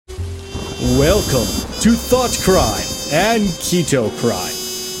Welcome to Thought Crime and Keto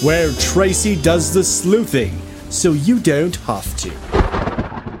Crime, where Tracy does the sleuthing so you don't have to.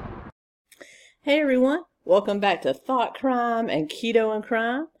 Hey everyone, welcome back to Thought Crime and Keto and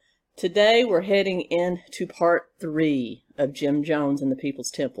Crime. Today we're heading into part 3 of Jim Jones and the People's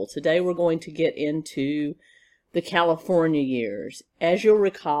Temple. Today we're going to get into the California years. As you'll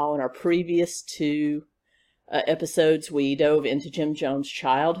recall, in our previous 2 episodes, we dove into Jim Jones'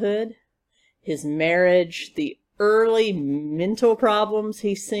 childhood, his marriage, the early mental problems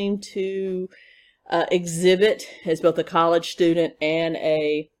he seemed to exhibit as both a college student and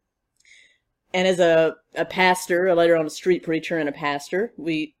as a pastor, later on a street preacher and a pastor.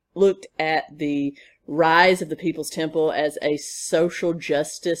 We looked at the rise of the People's Temple as a social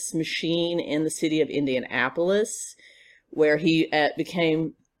justice machine in the city of Indianapolis, where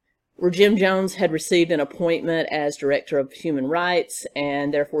Jim Jones had received an appointment as director of human rights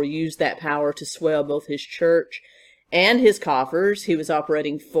and therefore used that power to swell both his church and his coffers. He was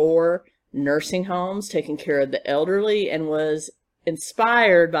operating 4 nursing homes, taking care of the elderly, and was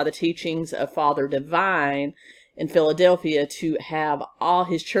inspired by the teachings of Father Divine in Philadelphia to have all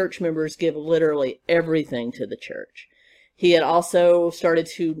his church members give literally everything to the church. He had also started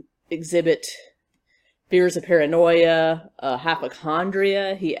to exhibit fears of paranoia,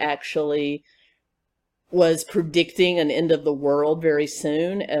 hypochondria. He actually was predicting an end of the world very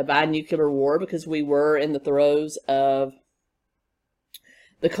soon by nuclear war, because we were in the throes of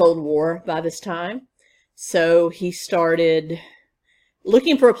the Cold War by this time. So he started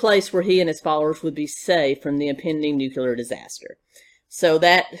looking for a place where he and his followers would be safe from the impending nuclear disaster. So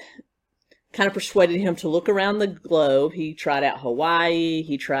that kind of persuaded him to look around the globe. He tried out Hawaii,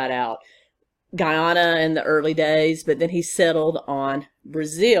 he tried out Guyana in the early days, but then he settled on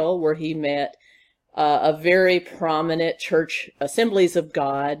Brazil, where he met a very prominent Church Assemblies of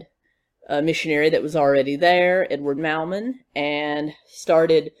God missionary that was already there, Edward Malman, and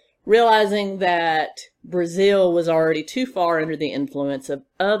started realizing that Brazil was already too far under the influence of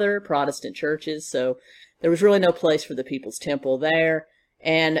other Protestant churches, so there was really no place for the People's Temple there.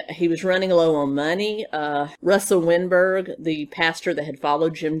 And he was running low on money. Russell Winberg, the pastor that had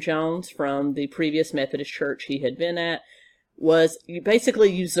followed Jim Jones from the previous Methodist church he had been at, was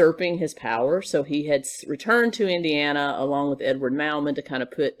basically usurping his power. So he had returned to Indiana along with Edward Malman to kind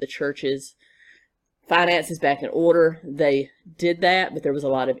of put the church's finances back in order. They did that, but there was a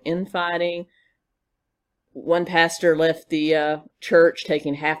lot of infighting. One pastor left the church,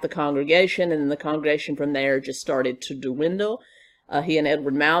 taking half the congregation, and then the congregation from there just started to dwindle. He and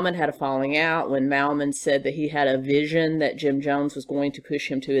Edward Malman had a falling out when Malman said that he had a vision that Jim Jones was going to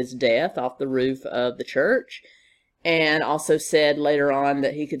push him to his death off the roof of the church, and also said later on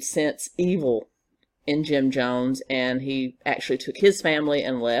that he could sense evil in Jim Jones, and he actually took his family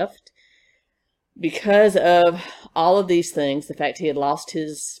and left. Because of all of these things, the fact he had lost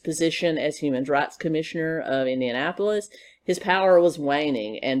his position as Human Rights Commissioner of Indianapolis, his power was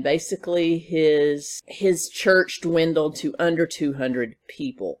waning, and basically his church dwindled to under 200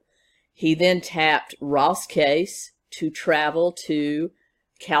 people. He then tapped Ross Case to travel to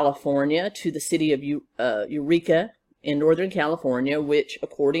California, to the city of Eureka in Northern California, which,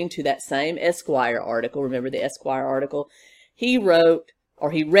 according to that same Esquire article, remember the Esquire article, he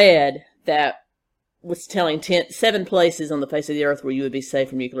read that was telling 7 places on the face of the earth where you would be safe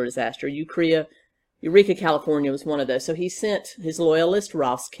from nuclear disaster. Eureka, California was one of those. So he sent his loyalist,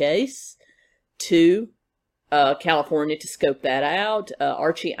 Ross Case, to California to scope that out.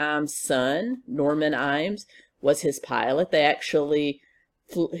 Archie Imes' son, Norman Imes, was his pilot. They actually,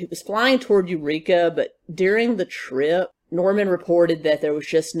 he was flying toward Eureka, but during the trip, Norman reported that there was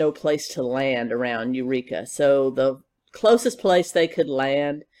just no place to land around Eureka. So the closest place they could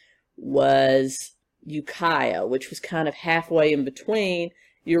land was Ukiah, which was kind of halfway in between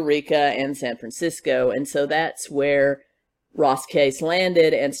Eureka and San Francisco, and so that's where Ross Case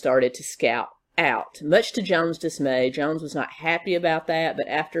landed and started to scout out. Much to Jones' dismay, Jones was not happy about that, but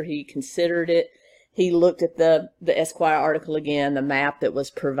after he considered it, he looked at the Esquire article again, the map that was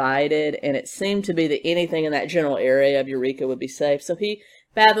provided, and it seemed to be that anything in that general area of Eureka would be safe, so he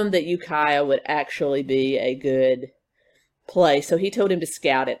fathomed that Ukiah would actually be a good place, so he told him to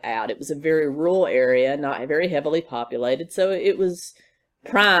scout it out. It was a very rural area, not very heavily populated, so it was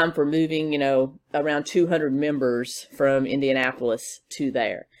prime for moving, around 200 members from Indianapolis to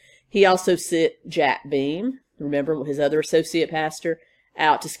there. He also sent Jack Beam, remember his other associate pastor,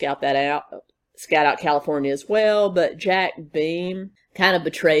 out to scout out California as well, but Jack Beam kind of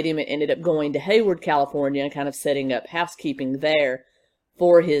betrayed him and ended up going to Hayward, California, and kind of setting up housekeeping there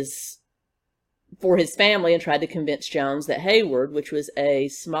for his for his family and tried to convince Jones that Hayward, which was a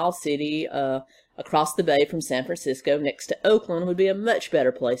small city across the bay from San Francisco next to Oakland, would be a much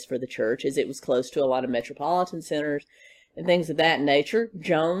better place for the church, as it was close to a lot of metropolitan centers and things of that nature.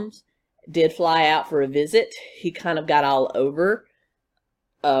 Jones did fly out for a visit. He kind of got all over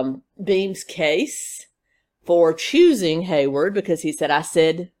Beam's case for choosing Hayward, because he said, I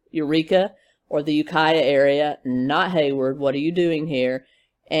said Eureka or the Ukiah area, not Hayward. What are you doing here?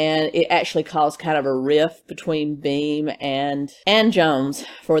 And it actually caused kind of a rift between Beam and Jones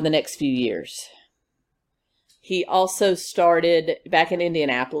for the next few years. He also started, back in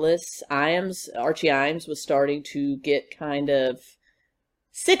Indianapolis, Archie Imes was starting to get kind of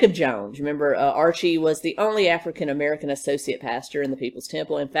sick of Jones. Remember, Archie was the only African-American associate pastor in the People's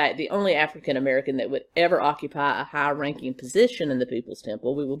Temple. In fact, the only African-American that would ever occupy a high-ranking position in the People's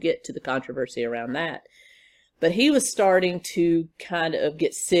Temple. We will get to the controversy around that. But he was starting to kind of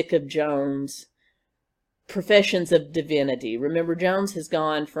get sick of Jones' professions of divinity. Remember, Jones has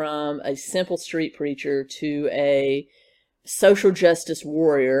gone from a simple street preacher to a social justice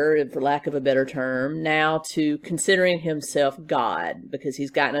warrior, for lack of a better term, now to considering himself God, because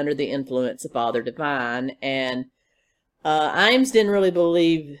he's gotten under the influence of Father Divine. And Imes didn't really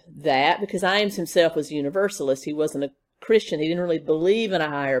believe that, because Imes himself was a Universalist. He wasn't a Christian. He didn't really believe in a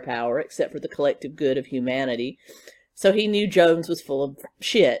higher power except for the collective good of humanity. So he knew Jones was full of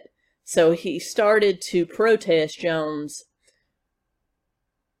shit. So he started to protest Jones'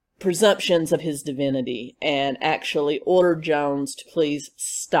 presumptions of his divinity and actually ordered Jones to please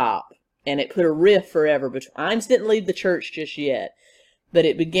stop. And it put a rift forever between. Imes didn't leave the church just yet, but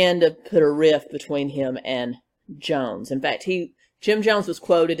it began to put a rift between him and Jones. In fact, Jim Jones was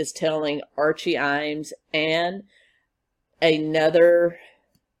quoted as telling Archie Imes and another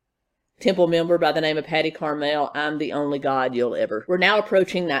temple member by the name of Patty Carmel, I'm the only God you'll ever. We're now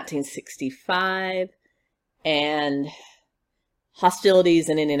approaching 1965, and hostilities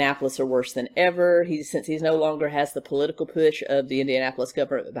in Indianapolis are worse than ever. Since he no longer has the political push of the Indianapolis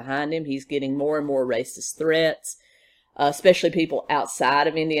government behind him, he's getting more and more racist threats. Especially people outside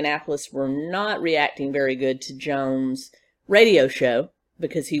of Indianapolis were not reacting very good to Jones' radio show,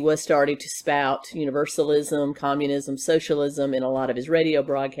 because he was starting to spout universalism, communism, socialism in a lot of his radio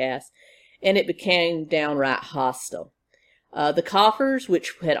broadcasts, and it became downright hostile. The coffers,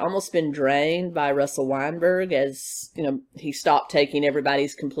 which had almost been drained by Russell Weinberg, as he stopped taking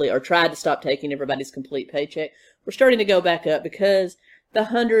everybody's complete, or tried to stop taking everybody's complete paycheck, were starting to go back up, because the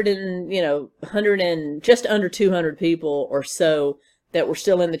 100 and just under 200 people or so that were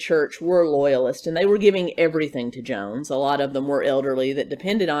still in the church were loyalists, and they were giving everything to Jones. A lot of them were elderly that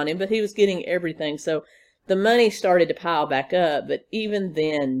depended on him, but he was getting everything. So the money started to pile back up, but even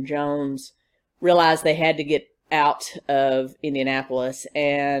then Jones realized they had to get out of Indianapolis,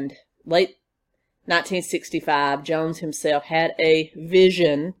 and late 1965, Jones himself had a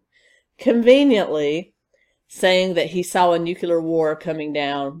vision, conveniently, saying that he saw a nuclear war coming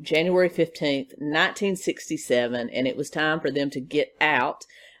down January 15th, 1967, and it was time for them to get out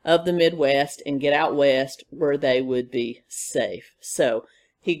of the Midwest and get out west where they would be safe. So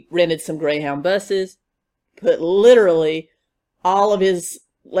he rented some Greyhound buses, put literally all of his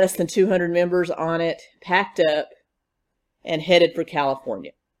less than 200 members on it, packed up, and headed for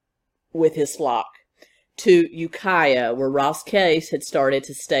California with his flock to Ukiah, where Ross Case had started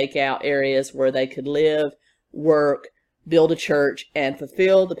to stake out areas where they could live, work, build a church, and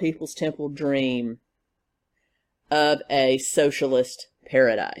fulfill the People's Temple dream of a socialist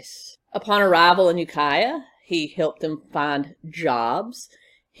paradise. Upon arrival in Ukiah, he helped them find jobs.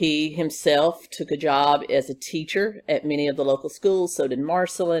 He himself took a job as a teacher at many of the local schools, so did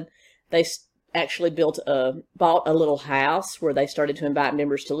Marcelin. They actually bought a little house where they started to invite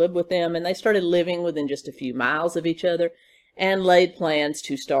members to live with them, and they started living within just a few miles of each other, and laid plans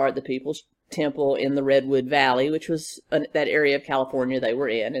to start the People's Temple in the Redwood Valley, which was that area of California they were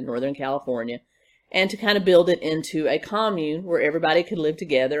in Northern California, and to kind of build it into a commune where everybody could live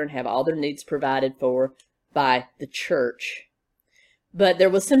together and have all their needs provided for by the church. But there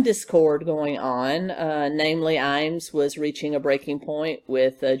was some discord going on, namely Imes was reaching a breaking point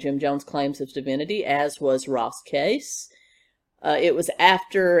with Jim Jones' claims of divinity, as was Ross Case. It was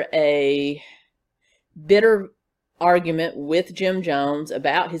after a bitter argument with Jim Jones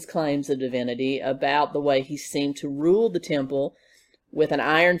about his claims of divinity, about the way he seemed to rule the temple with an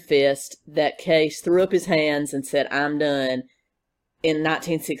iron fist, that Case threw up his hands and said, I'm done, in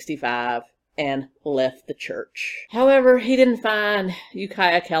 1965, and left the church. However, he didn't find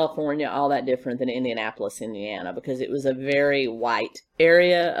Ukiah, California all that different than Indianapolis, Indiana, because it was a very white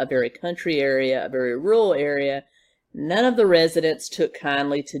area, a very country area, a very rural area, None of the residents took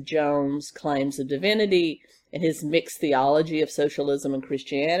kindly to Jones' claims of divinity and his mixed theology of socialism and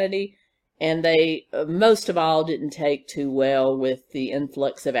Christianity, and they, most of all, didn't take too well with the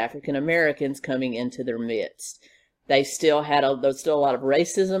influx of African Americans coming into their midst. They still had there's still a lot of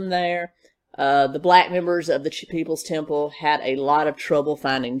racism there. The black members of the People's Temple had a lot of trouble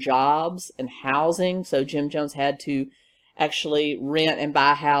finding jobs and housing, so Jim Jones had to actually rent and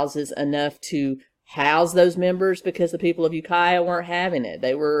buy houses enough to house those members because the people of Ukiah weren't having it.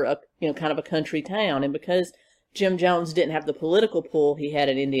 They were kind of a country town, and because Jim Jones didn't have the political pull he had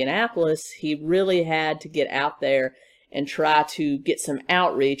in Indianapolis, he really had to get out there and try to get some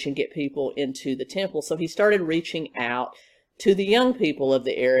outreach and get people into the temple. So he started reaching out to the young people of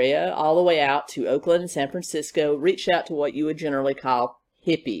the area, all the way out to Oakland and San Francisco, reached out to what you would generally call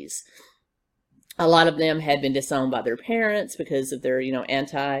hippies. A lot of them had been disowned by their parents because of their,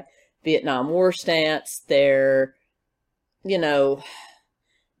 anti-Vietnam War stance, their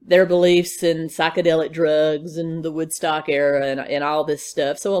beliefs in psychedelic drugs and the Woodstock era and all this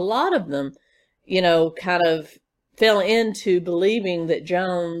stuff. So a lot of them, kind of fell into believing that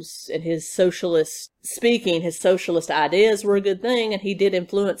Jones and his socialist ideas were a good thing, and he did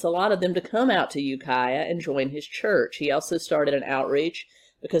influence a lot of them to come out to Ukiah and join his church. He also started an outreach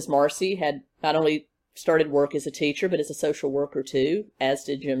because Marcy had not only started work as a teacher, but as a social worker too, as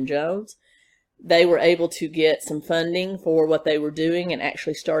did Jim Jones. They were able to get some funding for what they were doing and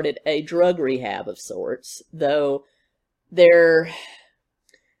actually started a drug rehab of sorts, though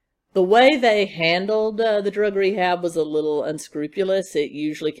the way they handled the drug rehab was a little unscrupulous. It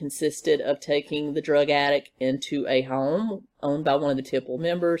usually consisted of taking the drug addict into a home owned by one of the temple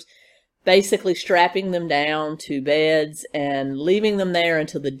members, basically strapping them down to beds and leaving them there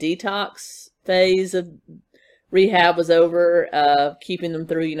until the detox phase of rehab was over, keeping them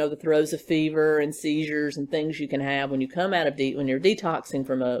through, the throes of fever and seizures and things you can have when you come out of when you're detoxing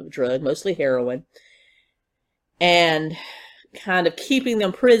from a drug, mostly heroin, and kind of keeping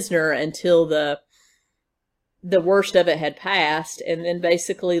them prisoner until the worst of it had passed, and then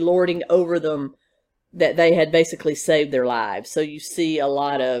basically lording over them that they had basically saved their lives. So you see a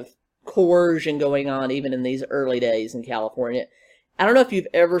lot of coercion going on even in these early days in California. I don't know if you've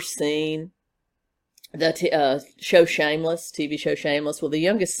ever seen the show Shameless, TV show Shameless. Well, the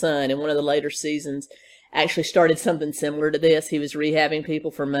youngest son in one of the later seasons actually started something similar to this. He was rehabbing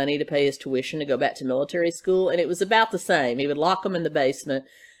people for money to pay his tuition to go back to military school, and it was about the same. He would lock them in the basement,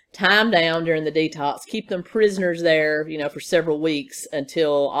 tie them down during the detox, keep them prisoners there, for several weeks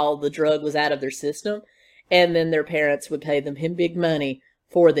until all the drug was out of their system, and then their parents would pay him big money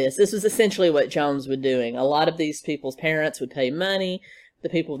for this. This was essentially what Jones was doing. A lot of these people's parents would pay money. The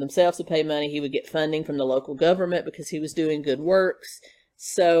people themselves would pay money. He would get funding from the local government because he was doing good works.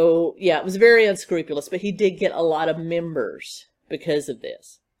 So, yeah, it was very unscrupulous, but he did get a lot of members because of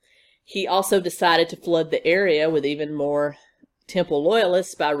this. He also decided to flood the area with even more temple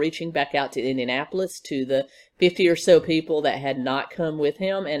loyalists by reaching back out to Indianapolis to the 50 or so people that had not come with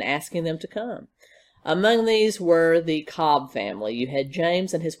him and asking them to come. Among these were the Cobb family. You had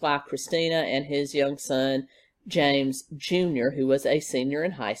James and his wife Christina and his young son James Jr., who was a senior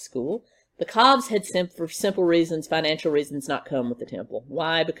in high school. The Cobbs had, for simple reasons, financial reasons, not come with the temple.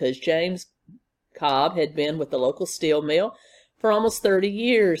 Why? Because James Cobb had been with the local steel mill for almost 30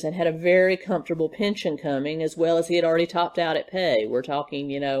 years and had a very comfortable pension coming, as well as he had already topped out at pay. We're talking,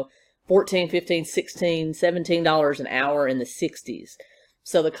 $14, $15, $16, $17 an hour in the 60s.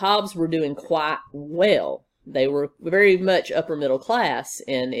 So the Cobbs were doing quite well. They were very much upper middle class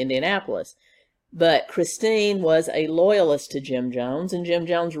in Indianapolis. But Christine was a loyalist to Jim Jones, and Jim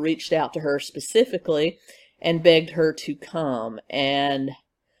Jones reached out to her specifically and begged her to come. And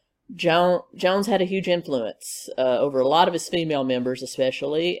Jones had a huge influence over a lot of his female members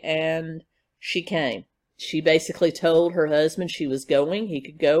especially, and she came. She basically told her husband she was going. He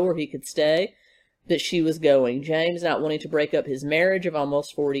could go or he could stay, that she was going. James, not wanting to break up his marriage of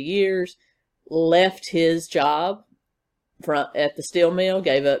almost 40 years, left his job at the steel mill,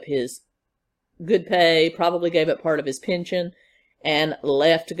 gave up his good pay, probably gave up part of his pension, and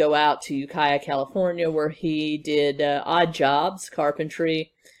left to go out to Ukiah, California, where he did odd jobs,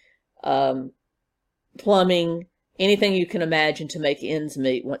 carpentry, plumbing, anything you can imagine to make ends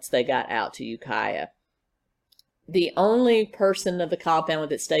meet once they got out to Ukiah. The only person of the Cobb family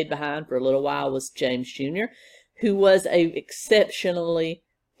that stayed behind for a little while was James Jr., who was an exceptionally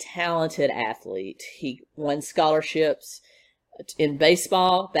talented athlete. He won scholarships in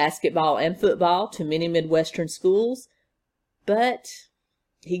baseball, basketball, and football to many Midwestern schools, but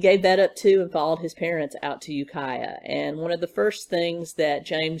he gave that up too and followed his parents out to Ukiah. And one of the first things that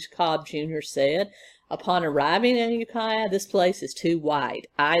James Cobb Jr. said, Upon arriving in Ukiah, this place is too white.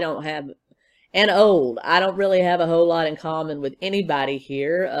 And old. I don't really have a whole lot in common with anybody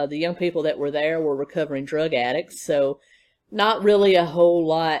here. The young people that were there were recovering drug addicts, so not really a whole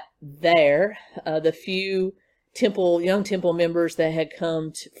lot there. The few young Temple members that had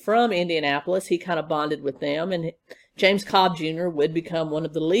come from Indianapolis, he kind of bonded with them, and James Cobb Jr. would become one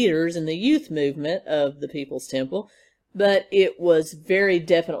of the leaders in the youth movement of the People's Temple. But it was very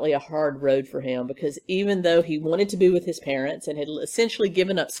definitely a hard road for him, because even though he wanted to be with his parents and had essentially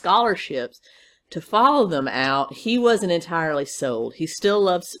given up scholarships to follow them out, he wasn't entirely sold. He still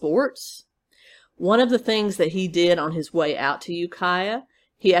loved sports. One of the things that he did on his way out to Ukiah,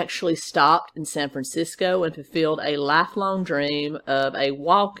 he actually stopped in San Francisco and fulfilled a lifelong dream of a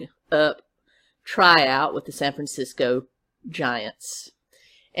walk-up tryout with the San Francisco Giants,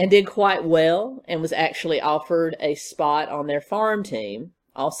 and did quite well, and was actually offered a spot on their farm team,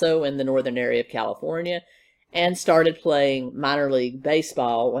 also in the northern area of California, and started playing minor league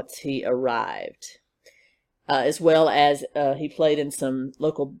baseball once he arrived. As well as he played in some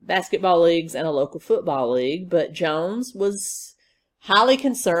local basketball leagues and a local football league, but Jones was highly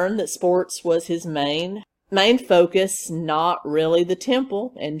concerned that sports was his main focus, not really the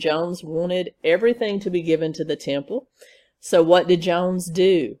temple, and Jones wanted everything to be given to the temple. So what did Jones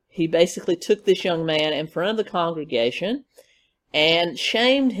do? He basically took this young man in front of the congregation and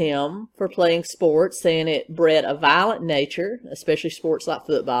shamed him for playing sports, saying it bred a violent nature, especially sports like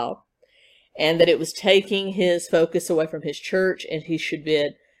football, and that it was taking his focus away from his church, and he should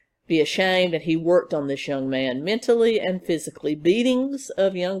be ashamed. And he worked on this young man mentally and physically. Beatings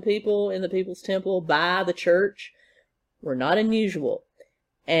of young people in the People's Temple by the church were not unusual,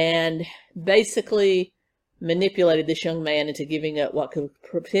 and basically manipulated this young man into giving up what could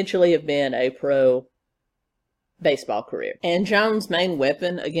potentially have been a pro baseball career. And Jones' main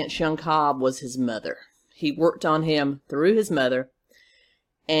weapon against young Cobb was his mother. He worked on him through his mother,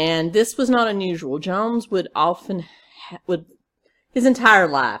 and this was not unusual. Jones would often, his entire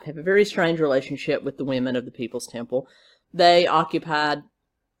life, have a very strange relationship with the women of the People's Temple. They occupied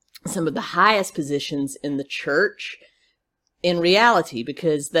some of the highest positions in the church, in reality,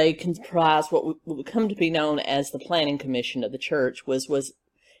 because they comprised what would come to be known as the planning commission of the church, was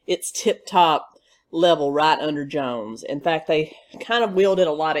its tip-top level right under Jones. In fact, they kind of wielded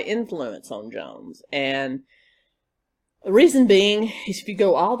a lot of influence on Jones. And the reason being is, if you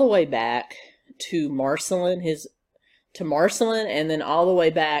go all the way back to Marcelin, and then all the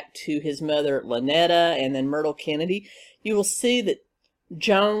way back to his mother, Lynetta, and then Myrtle Kennedy, you will see that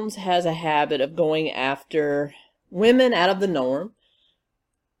Jones has a habit of going after women out of the norm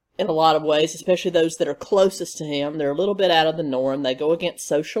in a lot of ways, especially those that are closest to him. They're a little bit out of the norm. They go against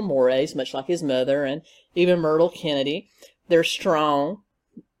social mores, much like his mother and even Myrtle Kennedy. They're strong.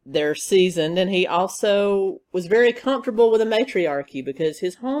 They're seasoned. And he also was very comfortable with a matriarchy, because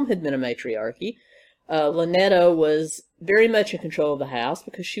his home had been a matriarchy. Lynetta was very much in control of the house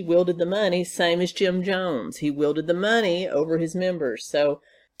because she wielded the money, same as Jim Jones. He wielded the money over his members. So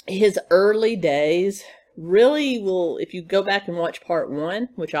his early days really will, if you go back and watch part 1,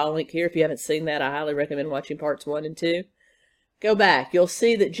 which I'll link here if you haven't seen that, I highly recommend watching parts 1 and 2. Go back, you'll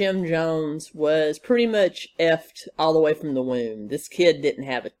see that Jim Jones was pretty much effed all the way from the womb. This kid didn't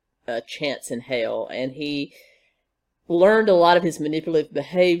have a chance in hell, and he learned a lot of his manipulative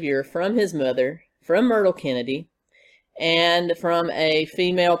behavior from his mother, from Myrtle Kennedy, and from a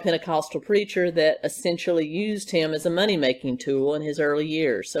female Pentecostal preacher that essentially used him as a money-making tool in his early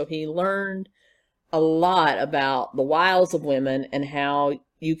years. So he learned a lot about the wiles of women and how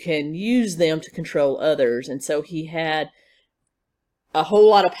you can use them to control others. And so he had a whole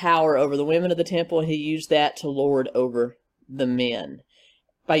lot of power over the women of the temple, and he used that to lord over the men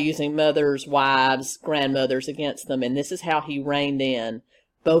by using mothers, wives, grandmothers against them. And this is how he reined in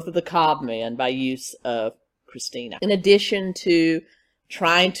both of the Cobb men by use of Christina. In addition to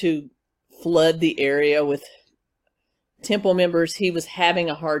trying to flood the area with temple members, he was having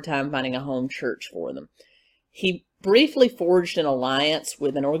a hard time finding a home church for them. He briefly forged an alliance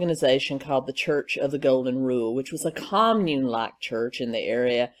with an organization called the Church of the Golden Rule, which was a commune-like church in the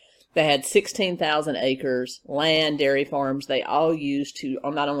area. They had 16,000 acres, land, dairy farms. They all used to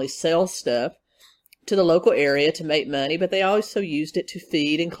not only sell stuff to the local area to make money, but they also used it to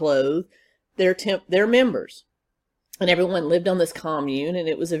feed and clothe their members. And everyone lived on this commune, and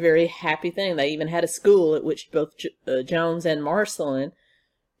it was a very happy thing. They even had a school at which both Jones and Marcelin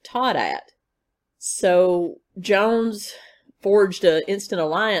taught at. So Jones forged an instant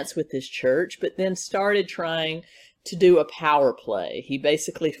alliance with this church, but then started trying to do a power play. He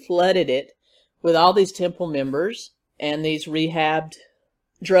basically flooded it with all these temple members and these rehabbed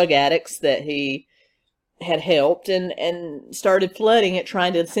drug addicts that he had helped and started flooding it,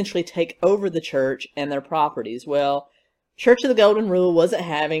 trying to essentially take over the church and their properties. Well, Church of the Golden Rule wasn't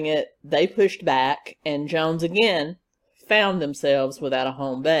having it. They pushed back, and Jones again found themselves without a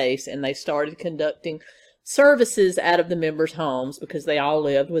home base, and they started conducting services out of the members' homes because they all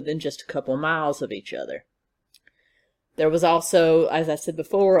lived within just a couple of miles of each other. There was also, as I said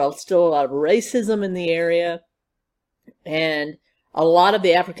before, still a lot of racism in the area, and a lot of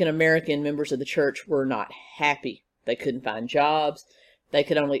the African American members of the church were not happy. They couldn't find jobs.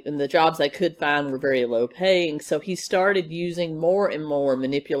 And the jobs they could find were very low paying, so he started using more and more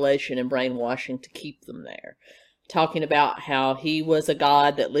manipulation and brainwashing to keep them there. Talking about how he was a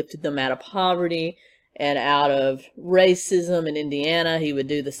God that lifted them out of poverty and out of racism in Indiana. He would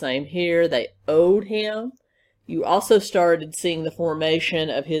do the same here. They owed him. You also started seeing the formation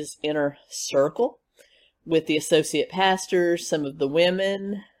of his inner circle with the associate pastors, some of the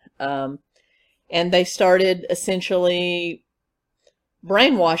women, and they started essentially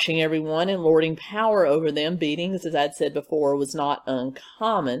brainwashing everyone and lording power over them. Beatings, as I'd said before, was not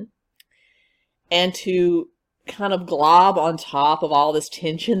uncommon. And to kind of glob on top of all this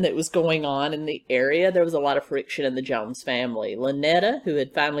tension that was going on in the area, there was a lot of friction in the Jones family. Lynetta, who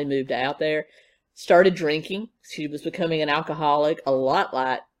had finally moved out there, started drinking. She was becoming an alcoholic, a lot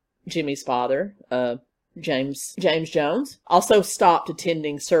like Jimmy's father, James Jones. Also stopped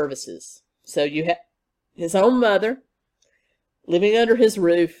attending services. So you had his own mother living under his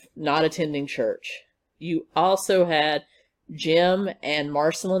roof, not attending church. You also had Jim and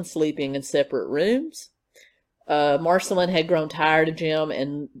Marceline sleeping in separate rooms. Marceline had grown tired of Jim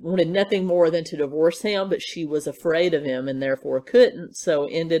and wanted nothing more than to divorce him, but she was afraid of him and therefore couldn't, so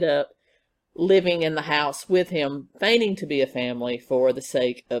ended up living in the house with him, feigning to be a family for the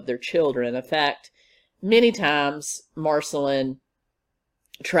sake of their children. In fact, many times Marceline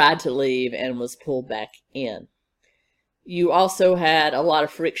tried to leave and was pulled back in. You also had a lot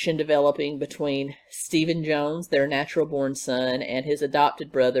of friction developing between Stephen Jones, their natural-born son, and his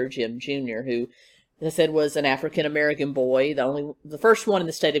adopted brother, Jim Jr., who, as I said, was an African-American boy, the first one in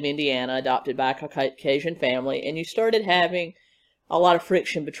the state of Indiana, adopted by a Caucasian family. And you started having a lot of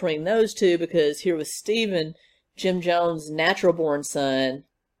friction between those two because here was Stephen, Jim Jones' natural-born son,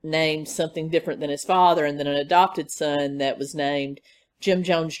 named something different than his father, and then an adopted son that was named Jim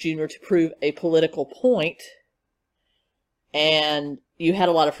Jones Jr. to prove a political point. And you had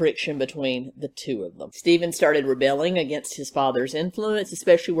a lot of friction between the two of them. Stephen started rebelling against his father's influence,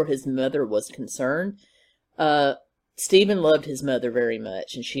 especially where his mother was concerned. Stephen loved his mother very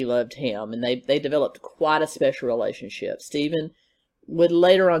much, and she loved him, and they developed quite a special relationship. Stephen would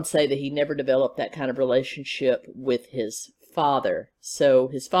later on say that he never developed that kind of relationship with his father. So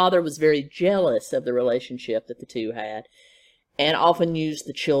his father was very jealous of the relationship that the two had, and often used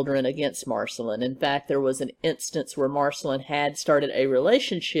the children against Marceline. In fact, there was an instance where Marceline had started a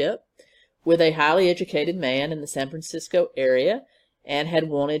relationship with a highly educated man in the San Francisco area and had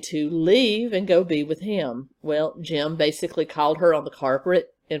wanted to leave and go be with him. Well, Jim basically called her on the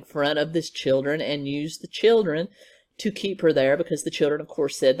carpet in front of his children and used the children to keep her there because the children, of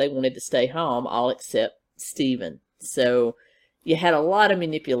course, said they wanted to stay home, all except Stephen. So you had a lot of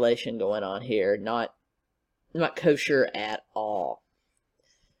manipulation going on here, not kosher at all.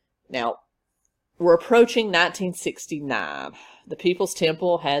 Now, we're approaching 1969. The People's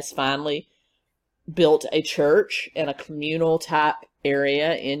Temple has finally built a church in a communal type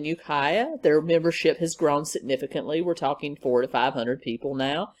area in Ukiah. Their membership has grown significantly. We're talking 400 to 500 people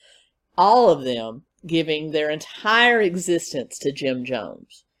now. All of them giving their entire existence to Jim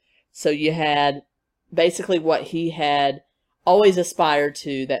Jones. So you had basically what he had always aspired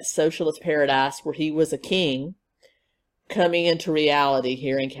to, that socialist paradise where he was a king, coming into reality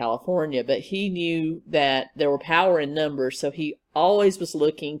here in California. But he knew that there were power in numbers, so he always was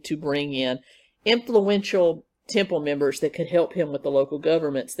looking to bring in influential temple members that could help him with the local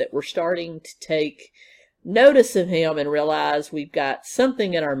governments that were starting to take notice of him and realize we've got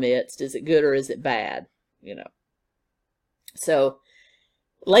something in our midst. Is it good or is it bad? So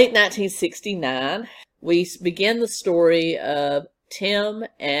late 1969, we begin the story of Tim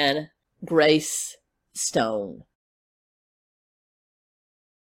and Grace Stone.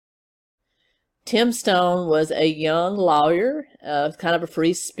 Tim Stone was a young lawyer, kind of a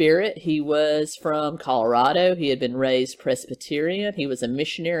free spirit. He was from Colorado. He had been raised Presbyterian. He was a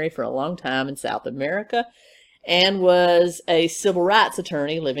missionary for a long time in South America and was a civil rights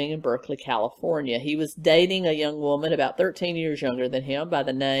attorney living in Berkeley, California. He was dating a young woman about 13 years younger than him by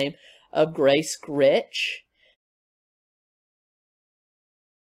the name of Grace Gretsch.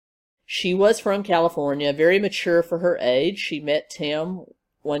 She was from California, very mature for her age. She met Tim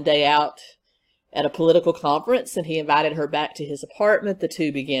one day out at a political conference, and he invited her back to his apartment. The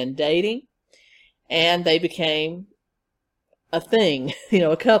two began dating, and they became a thing,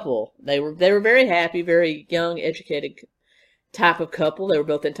 a couple. They were very happy, very young, educated type of couple. They were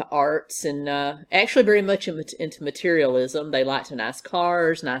both into arts and actually very much into materialism. They liked nice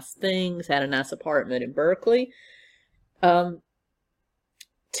cars, nice things, had a nice apartment in Berkeley.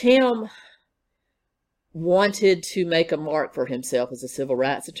 Tim wanted to make a mark for himself as a civil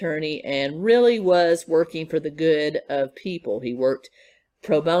rights attorney and really was working for the good of people. He worked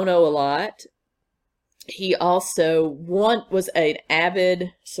pro bono a lot. He also was an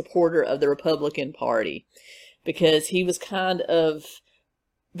avid supporter of the Republican Party because he was kind of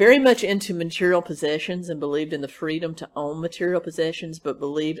very much into material possessions and believed in the freedom to own material possessions, but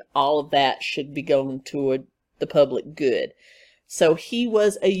believed all of that should be going toward the public good. So he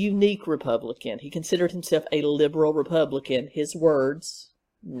was a unique Republican. He considered himself a liberal Republican. His words,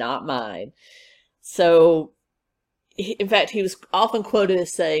 not mine. So, in fact, he was often quoted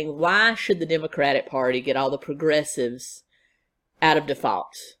as saying, why should the Democratic Party get all the progressives out of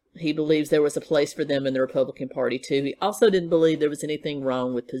default? He believes there was a place for them in the Republican Party, too. He also didn't believe there was anything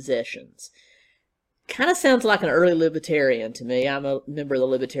wrong with possessions. Kind of sounds like an early libertarian to me. I'm a member of the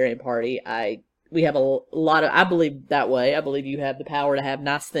Libertarian Party. We have a lot of, I believe that way. I believe you have the power to have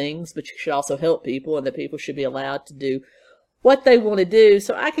nice things, but you should also help people, and that people should be allowed to do what they want to do.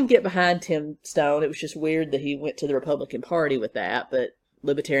 So I can get behind Tim Stone. It was just weird that he went to the Republican Party with that, but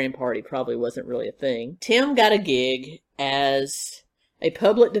Libertarian Party probably wasn't really a thing. Tim got a gig as a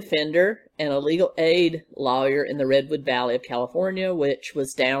public defender and a legal aid lawyer in the Redwood Valley of California, which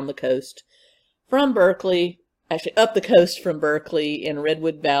was down the coast from Berkeley. Actually, up the coast from Berkeley in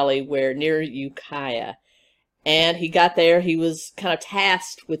Redwood Valley, near Ukiah. And he got there, he was kind of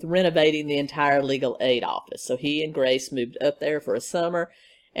tasked with renovating the entire legal aid office. So he and Grace moved up there for a summer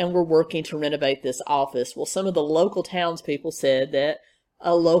and were working to renovate this office. Well, some of the local townspeople said that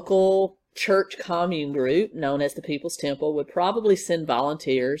a local church commune group known as the People's Temple would probably send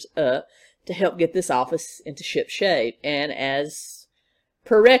volunteers up to help get this office into ship shape. And as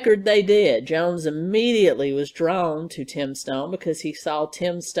per record, they did. Jones immediately was drawn to Tim Stone because he saw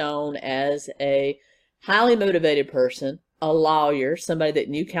Tim Stone as a highly motivated person, a lawyer, somebody that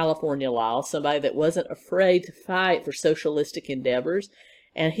knew California law, somebody that wasn't afraid to fight for socialistic endeavors,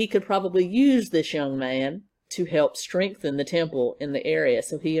 and he could probably use this young man to help strengthen the temple in the area.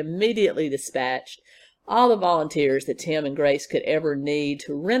 So he immediately dispatched all the volunteers that Tim and Grace could ever need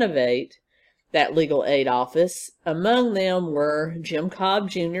to renovate that legal aid office. Among them were Jim Cobb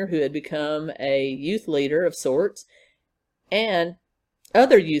Jr., who had become a youth leader of sorts, and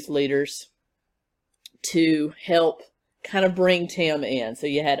other youth leaders to help kind of bring Tim in. So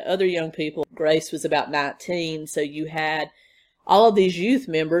you had other young people. Grace was about 19, so you had all of these youth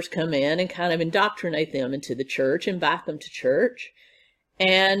members come in and kind of indoctrinate them into the church, invite them to church,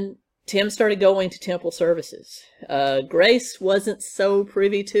 and Tim started going to temple services. Grace wasn't so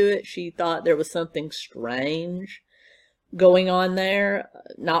privy to it. She thought there was something strange going on there.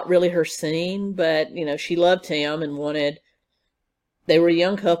 Not really her scene, but, she loved Tim and they were a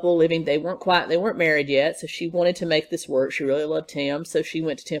young couple living, they weren't married yet, so she wanted to make this work. She really loved Tim, so she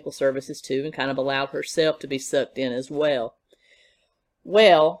went to temple services too and kind of allowed herself to be sucked in as well.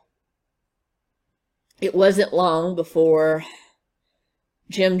 Well, it wasn't long before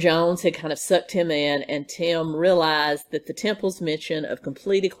Jim Jones had kind of sucked him in, and Tim realized that the temple's mention of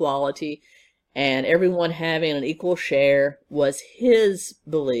complete equality and everyone having an equal share was his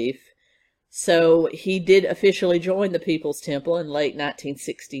belief. So he did officially join the People's Temple in late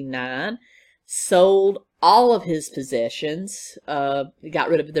 1969, sold all of his possessions. He got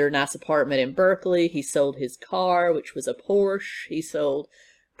rid of their nice apartment in Berkeley. He sold his car, which was a Porsche. He sold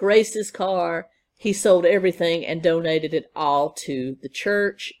Grace's car. He sold everything and donated it all to the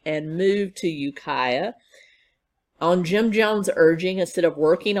church and moved to Ukiah. On Jim Jones' urging, instead of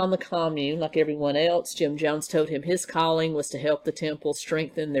working on the commune like everyone else, Jim Jones told him his calling was to help the temple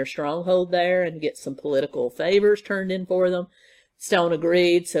strengthen their stronghold there and get some political favors turned in for them. Stone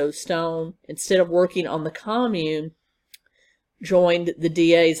agreed, so Stone, instead of working on the commune, joined the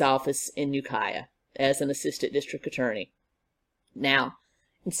DA's office in Ukiah as an assistant district attorney. Now,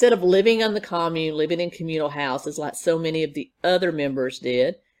 instead of living on the commune, living in communal houses like so many of the other members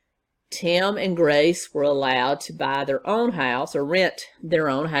did, Tim and Grace were allowed to buy their own house or rent their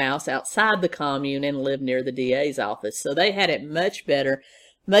own house outside the commune and live near the DA's office. So they had it much better,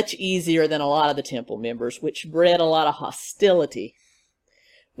 much easier than a lot of the temple members, which bred a lot of hostility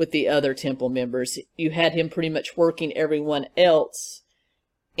with the other temple members. You had him pretty much working everyone else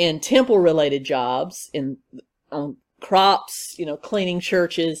in temple-related jobs, on crops, cleaning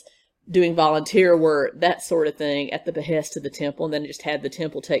churches, doing volunteer work, that sort of thing, at the behest of the temple, and then just had the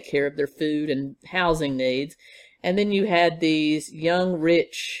temple take care of their food and housing needs. And then you had these young,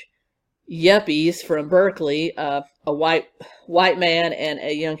 rich yuppies from Berkeley, a white man and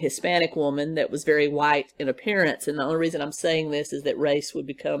a young Hispanic woman that was very white in appearance. And the only reason I'm saying this is that race would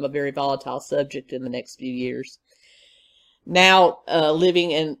become a very volatile subject in the next few years. Now,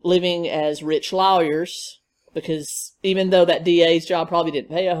 living as rich lawyers, because even though that DA's job probably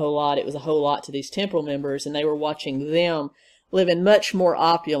didn't pay a whole lot, it was a whole lot to these temple members, and they were watching them live in much more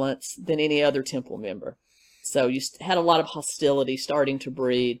opulence than any other temple member. So you had a lot of hostility starting to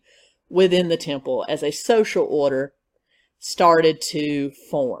breed within the temple as a social order started to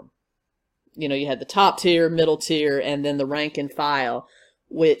form. You know, you had the top tier, middle tier, and then the rank and file,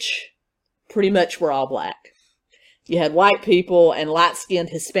 which pretty much were all black. You had white people and light-skinned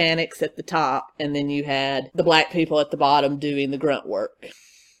Hispanics at the top, and then you had the black people at the bottom doing the grunt work.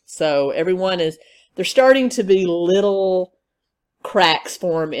 So there's starting to be little cracks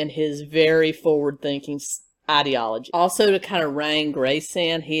form in his very forward-thinking ideology. Also, to kind of rein Grace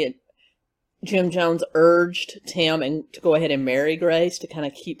in, Jim Jones urged Tim to go ahead and marry Grace to kind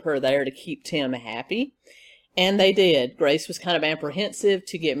of keep her there, to keep Tim happy. And they did. Grace was kind of apprehensive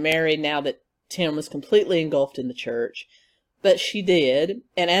to get married now that Tim was completely engulfed in the church, but she did.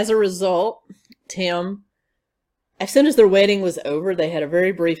 And as a result, Tim, as soon as their wedding was over, they had a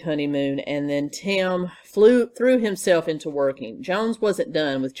very brief honeymoon, and then Tim threw himself into working. Jones wasn't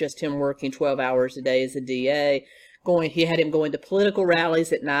done with just him working 12 hours a day as a DA. He had him going to political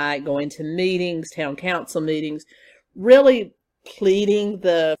rallies at night, going to meetings, town council meetings, really pleading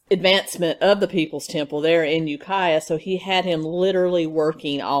the advancement of the People's Temple there in Ukiah. So he had him literally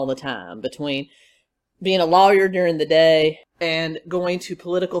working all the time between being a lawyer during the day and going to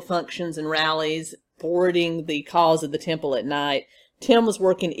political functions and rallies, forwarding the cause of the temple at night. Tim was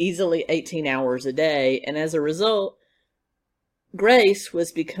working easily 18 hours a day, and as a result, Grace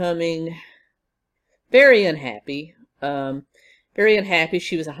was becoming very unhappy.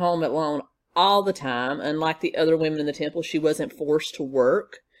 She was at home alone all the time. Unlike the other women in the temple, she wasn't forced to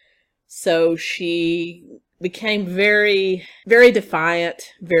work. So she became very, very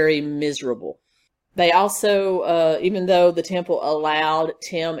defiant, very miserable. They also, even though the temple allowed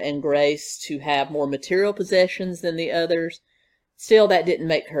Tim and Grace to have more material possessions than the others, still that didn't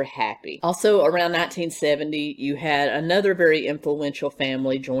make her happy. Also, around 1970, you had another very influential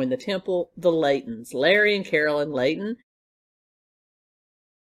family join the temple, the Laytons, Larry and Carolyn Layton.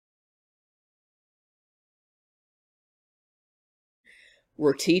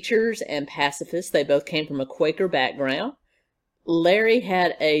 Were teachers and pacifists. They both came from a Quaker background. Larry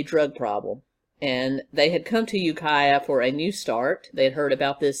had a drug problem, and they had come to Ukiah for a new start. They had heard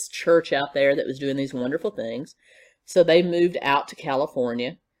about this church out there that was doing these wonderful things. So they moved out to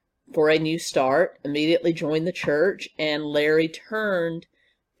California for a new start, immediately joined the church, and Larry turned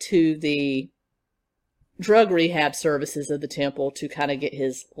to the drug rehab services of the temple to kind of get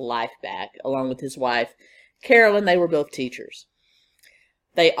his life back, along with his wife, Carolyn. They were both teachers.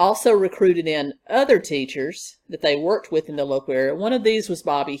 They also recruited in other teachers that they worked with in the local area. One of these was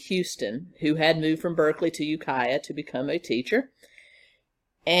Bobby Houston, who had moved from Berkeley to Ukiah to become a teacher.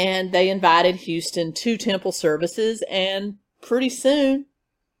 And they invited Houston to temple services, and pretty soon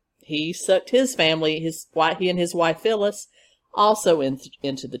he sucked his family, he and his wife Phyllis, also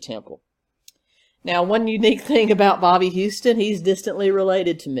into the temple. Now, one unique thing about Bobby Houston, he's distantly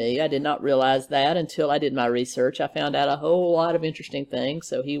related to me. I did not realize that until I did my research. I found out a whole lot of interesting things.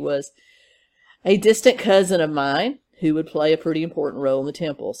 So he was a distant cousin of mine who would play a pretty important role in the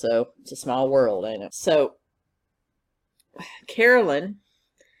temple. So it's a small world, ain't it? So Carolyn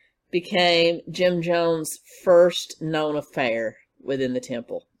became Jim Jones' first known affair within the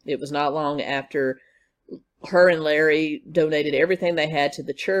temple. It was not long after her and Larry donated everything they had to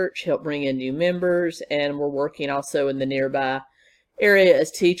the church, helped bring in new members, and were working also in the nearby area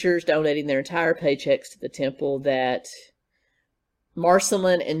as teachers, donating their entire paychecks to the temple, that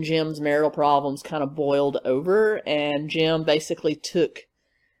Marcelin and Jim's marital problems kind of boiled over, and Jim basically took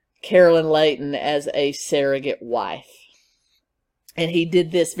Carolyn Layton as a surrogate wife. And he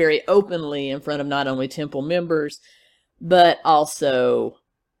did this very openly in front of not only temple members, but also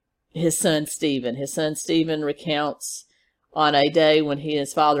his son Stephen. His son Stephen recounts on a day when he and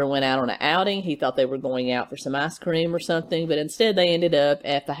his father went out on an outing. He thought they were going out for some ice cream or something, but instead they ended up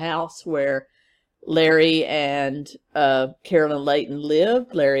at the house where Larry and Carolyn Layton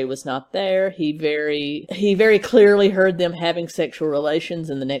lived. Larry was not there. He very clearly heard them having sexual relations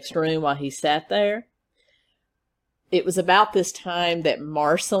in the next room while he sat there. It was about this time that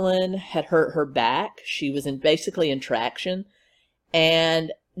Marcelin had hurt her back. She was basically in traction,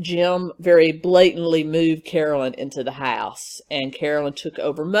 and Jim very blatantly moved Carolyn into the house, and Carolyn took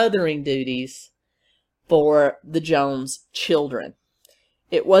over mothering duties for the Jones children.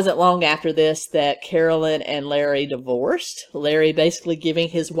 It wasn't long after this that Carolyn and Larry divorced, Larry basically giving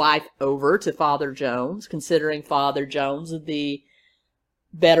his wife over to Father Jones, considering Father Jones the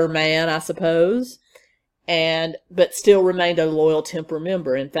better man, I suppose, but still remained a loyal Temple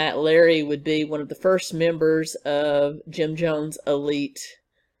member. In fact, Larry would be one of the first members of Jim Jones' elite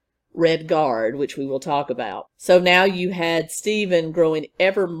Red Guard, which we will talk about. So now you had Stephen growing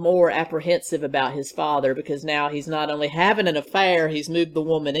ever more apprehensive about his father, because now he's not only having an affair, he's moved the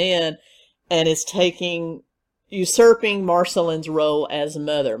woman in and is usurping Marceline's role as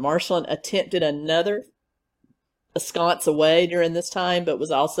mother. Marceline attempted another ensconce away during this time, but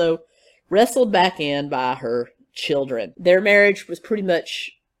was also wrestled back in by her children. Their marriage was pretty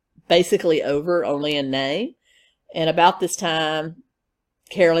much basically over, only in name. And about this time,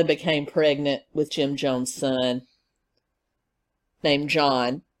 Carolyn became pregnant with Jim Jones' son named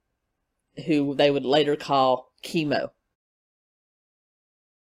John, who they would later call Kimo.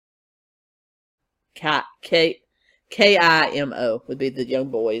 K-I-M-O would be the young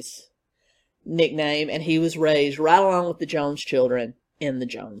boy's nickname, and he was raised right along with the Jones children in the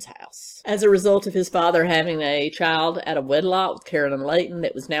Jones house. As a result of his father having a child out of wedlock with Carolyn Layton,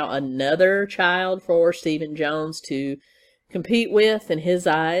 that was now another child for Stephen Jones to compete with in his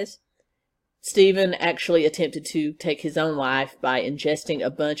eyes. Stephen actually attempted to take his own life by ingesting a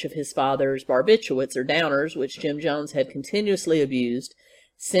bunch of his father's barbiturates or downers, which Jim Jones had continuously abused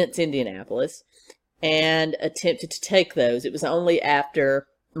since Indianapolis, and attempted to take those. It was only after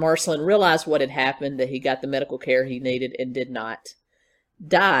Marceline realized what had happened that he got the medical care he needed and did not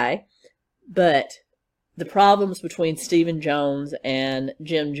die. But the problems between Stephen Jones and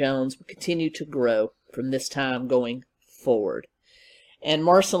Jim Jones would continue to grow from this time going forward. And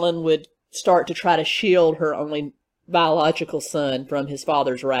Marceline would start to try to shield her only biological son from his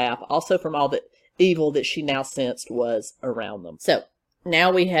father's wrath, also from all the evil that she now sensed was around them. So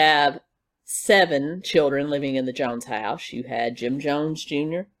now we have 7 children living in the Jones house. You had Jim Jones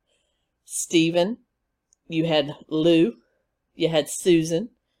Jr., Stephen, you had Lou, you had Susan,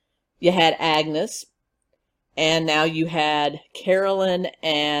 you had Agnes, and now you had Carolyn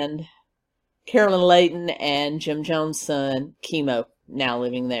Layton and Jim Jones' son, Kimo, now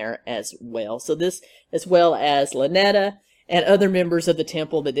living there as well. So this, as well as Lynetta and other members of the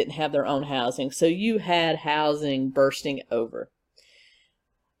temple that didn't have their own housing. So you had housing bursting over.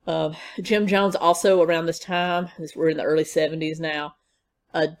 Jim Jones also around this time, as we're in the early 70s now,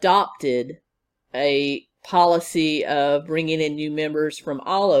 adopted a policy of bringing in new members from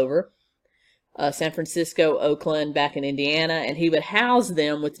all over. San Francisco, Oakland, back in Indiana, and he would house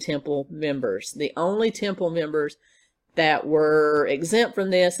them with Temple members. The only Temple members that were exempt from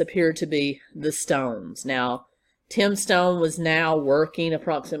this appeared to be the Stones. Now, Tim Stone was now working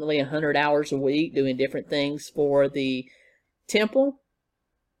approximately 100 hours a week, doing different things for the Temple,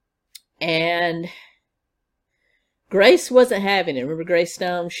 and Grace wasn't having it. Remember Grace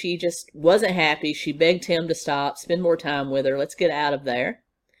Stone? She just wasn't happy. She begged Tim to stop, spend more time with her. Let's get out of there.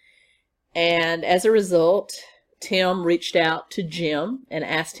 And as a result, Tim reached out to Jim and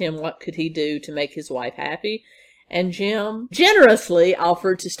asked him what could he do to make his wife happy. And Jim generously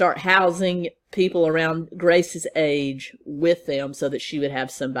offered to start housing people around Grace's age with them so that she would have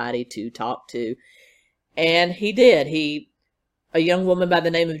somebody to talk to. And he did. A young woman by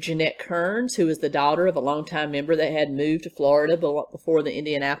the name of Jeanette Kearns, who was the daughter of a longtime member that had moved to Florida before the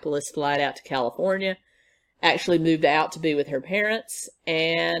Indianapolis flight out to California, actually moved out to be with her parents,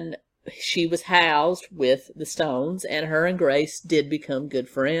 and she was housed with the Stones, and her and Grace did become good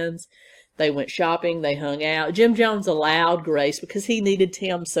friends. They went shopping, they hung out. Jim Jones allowed Grace, because he needed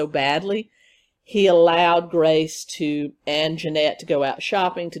Tim so badly, he allowed Grace and Jeanette to go out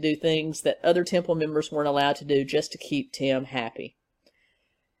shopping, to do things that other Temple members weren't allowed to do, just to keep Tim happy.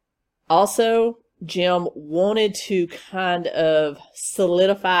 Also, Jim wanted to kind of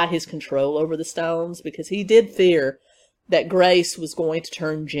solidify his control over the Stones, because he did fear that Grace was going to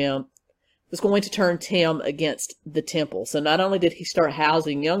turn Tim against the Temple. So not only did he start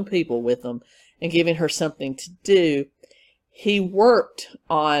housing young people with them and giving her something to do, he worked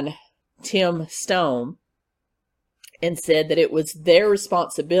on Tim Stone and said that it was their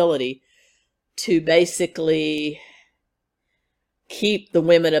responsibility to basically keep the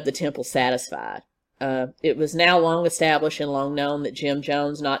women of the Temple satisfied. It was now long established and long known that Jim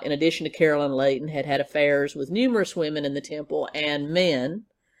Jones, not in addition to Carolyn Layton, had had affairs with numerous women in the Temple and men.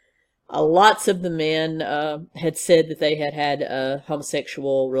 Lots of the men had said that they had had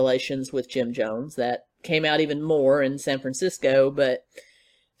homosexual relations with Jim Jones. That came out even more in San Francisco, but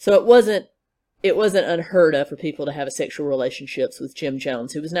So it wasn't unheard of for people to have sexual relationships with Jim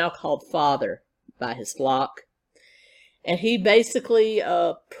Jones, who was now called father by his flock. And he basically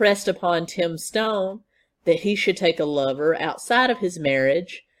pressed upon Tim Stone that he should take a lover outside of his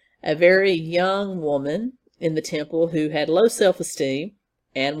marriage, a very young woman in the temple who had low self-esteem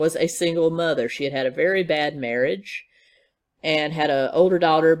and was a single mother. She had had a very bad marriage and had an older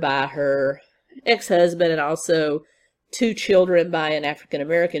daughter by her ex-husband and also 2 children by an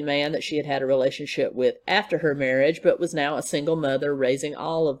African-American man that she had had a relationship with after her marriage, but was now a single mother raising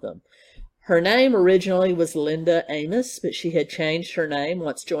all of them. Her name originally was Linda Amos, but she had changed her name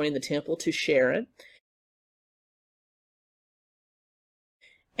once joining the temple to Sharon.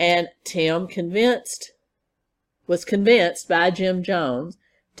 And Tim was convinced by Jim Jones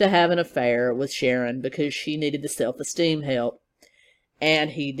to have an affair with Sharon because she needed the self-esteem help,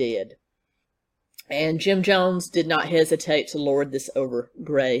 and he did. And Jim Jones did not hesitate to lord this over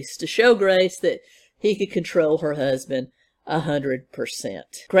Grace, to show Grace that he could control her husband 100%.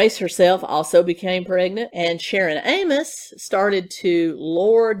 Grace herself also became pregnant, and Sharon Amos started to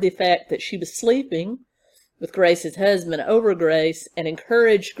lord the fact that she was sleeping with Grace's husband over Grace and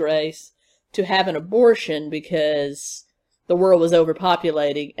encouraged Grace to have an abortion because the world was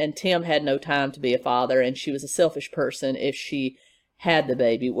overpopulating and Tim had no time to be a father and she was a selfish person if she had the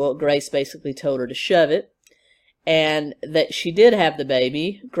baby. Well, Grace basically told her to shove it, and that she did have the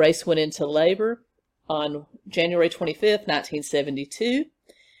baby. Grace went into labor on January 25th, 1972.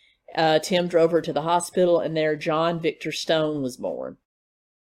 Tim drove her to the hospital, and there John Victor Stone was born.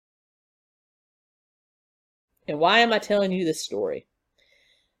 And why am I telling you this story?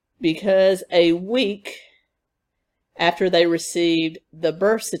 Because a week after they received the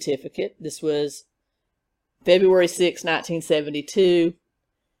birth certificate, this was February 6, 1972,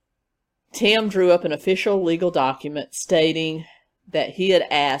 Tim drew up an official legal document stating that he had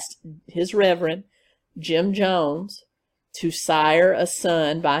asked his Reverend Jim Jones to sire a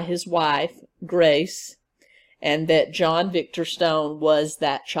son by his wife, Grace, and that John Victor Stone was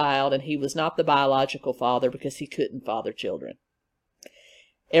that child and he was not the biological father because he couldn't father children.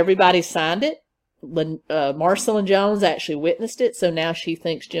 Everybody signed it. Marcelyn Jones actually witnessed it, so now she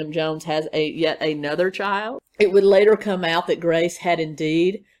thinks Jim Jones has yet another child. It would later come out that Grace had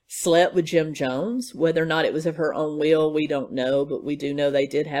indeed slept with Jim Jones. Whether or not it was of her own will, we don't know, but we do know they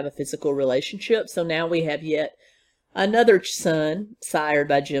did have a physical relationship. So now we have yet another son sired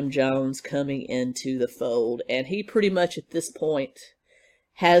by Jim Jones coming into the fold, and he pretty much at this point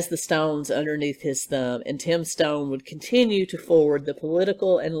has the Stones underneath his thumb, and Tim Stone would continue to forward the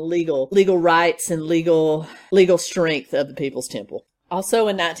political and legal rights and legal strength of the People's Temple. Also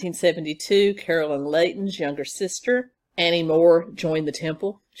in 1972, Carolyn Layton's younger sister, Annie Moore, joined the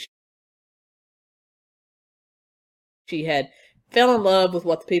temple. She had fell in love with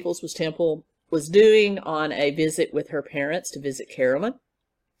what the People's Temple was doing on a visit with her parents to visit Carolyn.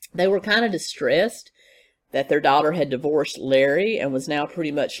 They were kind of distressed that their daughter had divorced Larry and was now pretty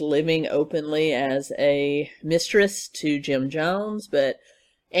much living openly as a mistress to Jim Jones, but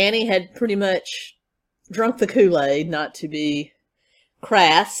Annie had pretty much drunk the Kool-Aid, not to be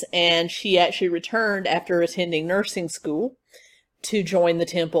crass, and she actually returned after attending nursing school to join the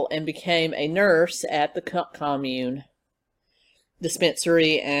temple and became a nurse at the commune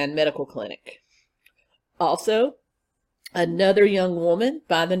dispensary and medical clinic. Also, another young woman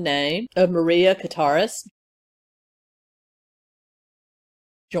by the name of Maria Kataris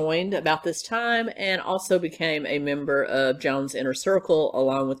joined about this time and also became a member of Jones' inner circle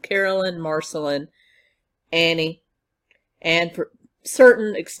along with Carolyn, Marcelyn, Annie, and for a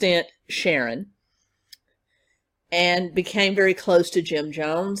certain extent Sharon, and became very close to Jim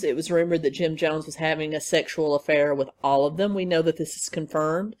Jones. It was rumored that Jim Jones was having a sexual affair with all of them. We know that this is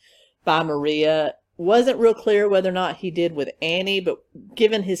confirmed by Maria. Wasn't real clear whether or not he did with Annie, but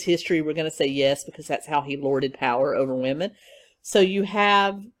given his history, we're going to say yes, because that's how he lorded power over women. So you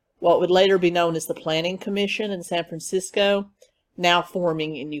have what would later be known as the Planning Commission in San Francisco, now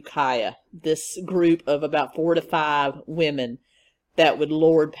forming in Ukiah, this group of about 4 to 5 women that would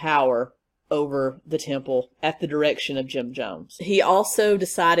lord power over the temple at the direction of Jim Jones. He also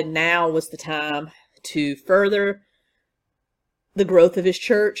decided now was the time to further the growth of his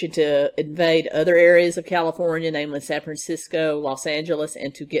church and to invade other areas of California, namely San Francisco, Los Angeles,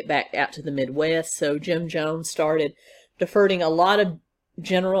 and to get back out to the Midwest. So Jim Jones started diverting a lot of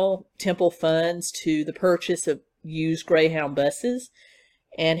general temple funds to the purchase of used Greyhound buses,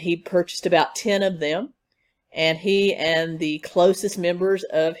 and he purchased about 10 of them, and he and the closest members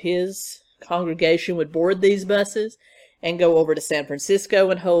of his congregation would board these buses and go over to San Francisco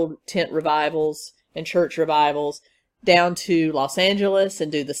and hold tent revivals and church revivals down to Los Angeles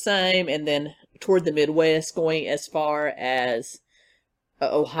and do the same, and then toward the Midwest, going as far as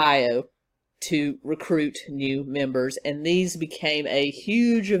Ohio to recruit new members. And these became a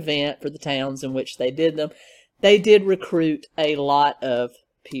huge event for the towns in which they did them. They did recruit a lot of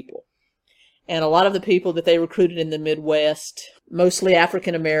people. And a lot of the people that they recruited in the Midwest, mostly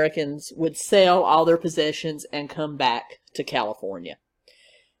African Americans, would sell all their possessions and come back to California.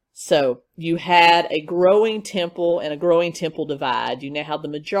 So you had a growing temple and a growing temple divide. You now had the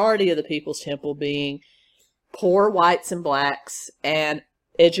majority of the People's Temple being poor whites and blacks and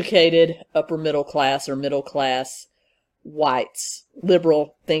educated upper middle class or middle class whites,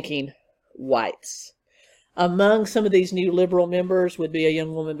 liberal thinking whites. Among some of these new liberal members would be a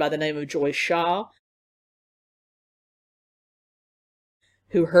young woman by the name of Joyce Shaw,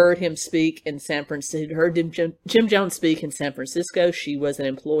 who heard him speak in San Francisco, heard Jim Jones speak in San Francisco. She was an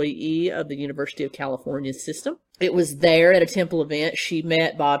employee of the University of California system. It was there at a temple event she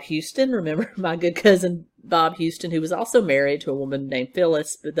met Bob Houston. Remember my good cousin Bob Houston, who was also married to a woman named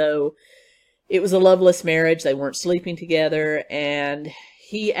Phyllis, but though it was a loveless marriage, they weren't sleeping together, and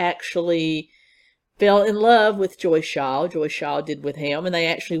he actually fell in love with Joyce Shaw. Joyce Shaw did with him, and they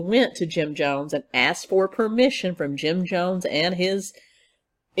actually went to Jim Jones and asked for permission from Jim Jones and his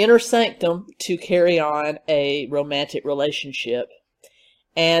inner sanctum to carry on a romantic relationship.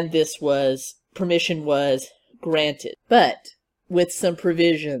 And permission was granted. But with some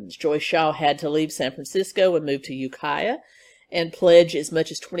provisions, Joyce Shaw had to leave San Francisco and move to Ukiah and pledge as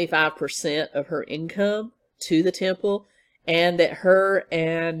much as 25% of her income to the temple, and that her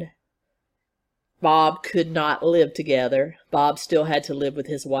and Bob could not live together. Bob still had to live with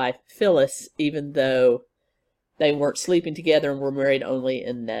his wife, Phyllis, even though they weren't sleeping together and were married only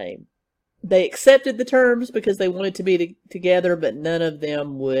in name. They accepted the terms because they wanted to be together, but none of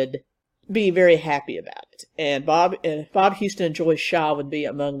them would be very happy about it. And Bob Houston and Joyce Shaw would be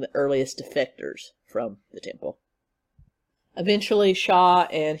among the earliest defectors from the temple. Eventually, Shaw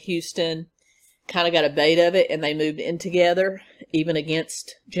and Houston kind of got a bait of it, and they moved in together, even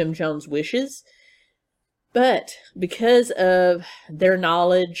against Jim Jones' wishes. But because of their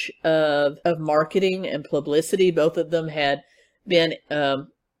knowledge of marketing and publicity, both of them had been,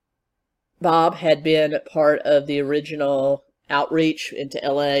 Bob had been part of the original outreach into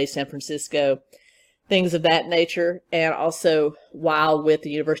LA, San Francisco, things of that nature. And also, while with the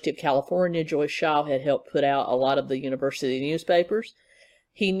University of California, Joyce Shaw had helped put out a lot of the university newspapers.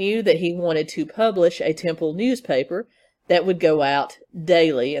 He knew that he wanted to publish a temple newspaper that would go out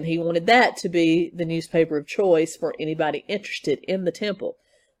daily, and he wanted that to be the newspaper of choice for anybody interested in the temple.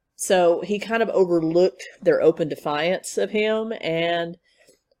 So he kind of overlooked their open defiance of him and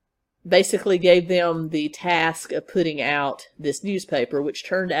basically gave them the task of putting out this newspaper, which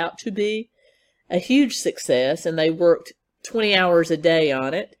turned out to be a huge success, and they worked 20 hours a day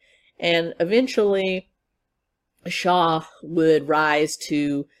on it, and eventually Shaw would rise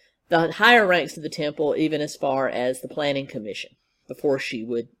to the higher ranks of the temple, even as far as the planning commission, before she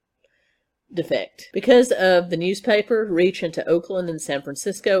would defect. Because of the newspaper reach into Oakland and San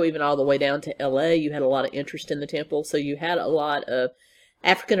Francisco, even all the way down to LA, you had a lot of interest in the temple, so you had a lot of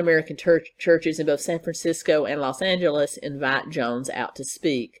African American churches in both San Francisco and Los Angeles invite Jones out to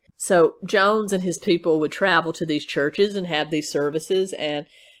speak. So Jones and his people would travel to these churches and have these services and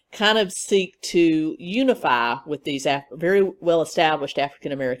kind of seek to unify with these very well-established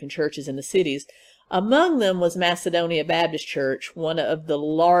African-American churches in the cities. Among them was Macedonia Baptist Church, one of the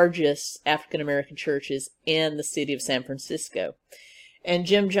largest African-American churches in the city of San Francisco. And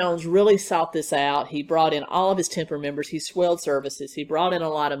Jim Jones really sought this out. He brought in all of his temple members. He swelled services. He brought in a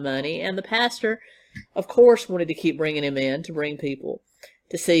lot of money. And the pastor, of course, wanted to keep bringing him in to bring people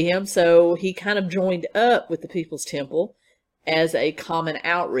to see him. So he kind of joined up with the People's Temple as a common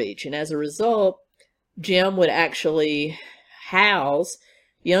outreach. And as a result, Jim would actually house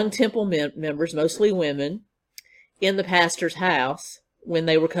young temple members, mostly women, in the pastor's house when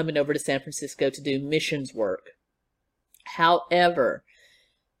they were coming over to San Francisco to do missions work. However,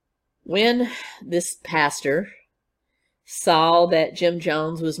 when this pastor saw that Jim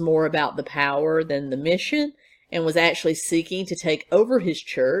Jones was more about the power than the mission and was actually seeking to take over his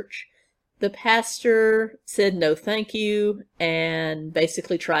church, the pastor said no thank you and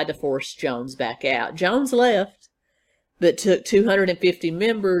basically tried to force Jones back out. Jones left, but took 250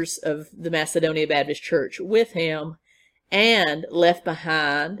 members of the Macedonia Baptist Church with him and left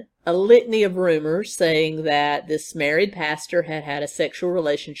behind a litany of rumors saying that this married pastor had had a sexual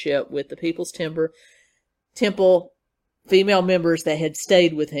relationship with the People's Temple female members that had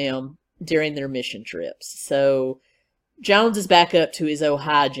stayed with him during their mission trips. So Jones is back up to his old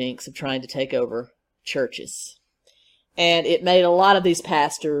hijinks of trying to take over churches. And it made a lot of these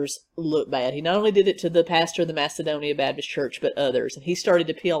pastors look bad. He not only did it to the pastor of the Macedonia Baptist Church, but others. And he started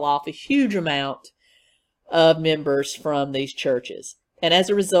to peel off a huge amount of members from these churches. And as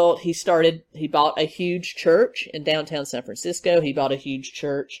a result, he bought a huge church in downtown San Francisco. He bought a huge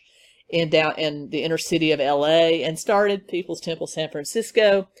church in the inner city of LA, and started People's Temple San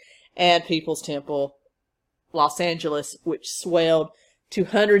Francisco and People's Temple Los Angeles, which swelled to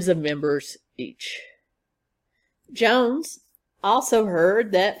hundreds of members each. Jones also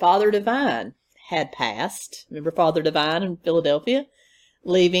heard that Father Divine had passed. Remember Father Divine in Philadelphia?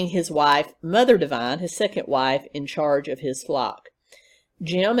 Leaving his wife, Mother Divine, his second wife, in charge of his flock.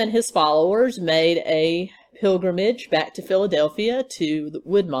 Jim and his followers made a pilgrimage back to Philadelphia to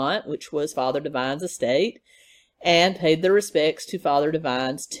Woodmont, which was Father Divine's estate, and paid their respects to Father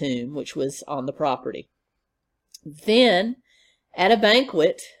Divine's tomb, which was on the property. Then, at a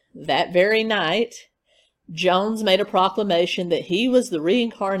banquet that very night, Jones made a proclamation that he was the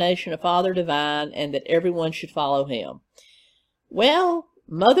reincarnation of Father Divine and that everyone should follow him. Well,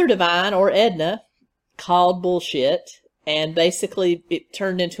 Mother Divine, or Edna, called bullshit, and basically it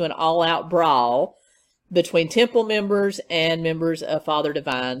turned into an all-out brawl between temple members and members of Father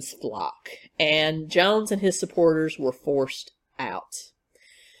Divine's flock. And Jones and his supporters were forced out.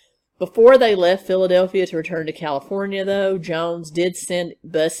 Before they left Philadelphia to return to California, though, Jones did send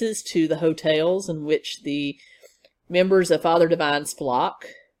buses to the hotels in which the members of Father Divine's flock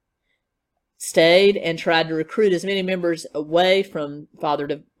stayed, and tried to recruit as many members away from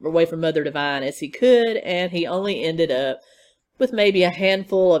Mother Divine as he could, and he only ended up with maybe a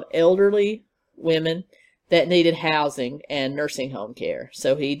handful of elderly women that needed housing and nursing home care.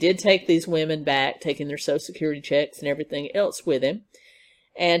 So he did take these women back, taking their Social Security checks and everything else with him,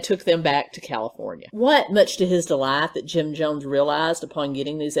 and took them back to California. What, much to his delight, that Jim Jones realized upon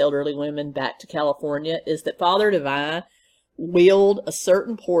getting these elderly women back to California is that Father Divine willed a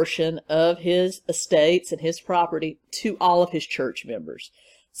certain portion of his estates and his property to all of his church members.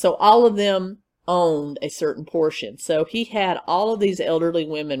 So all of them owned a certain portion. So he had all of these elderly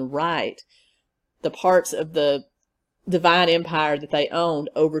women write the parts of the Divine Empire that they owned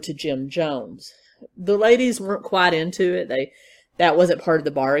over to Jim Jones. The ladies weren't quite into it. That wasn't part of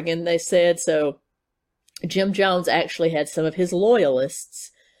the bargain, they said. So Jim Jones actually had some of his loyalists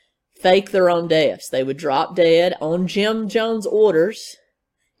fake their own deaths. They would drop dead on Jim Jones' orders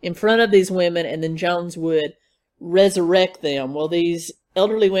in front of these women, and then Jones would resurrect them. Well, these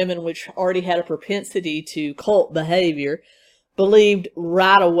elderly women, which already had a propensity to cult behavior, believed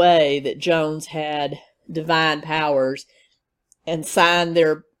right away that Jones had divine powers and signed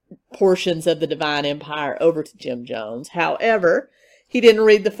their portions of the Divine Empire over to Jim Jones. However, he didn't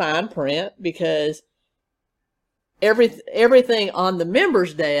read the fine print, because everything on the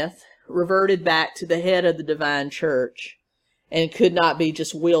member's death reverted back to the head of the Divine Church and could not be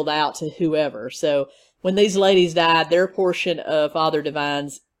just willed out to whoever. So when these ladies died, their portion of Father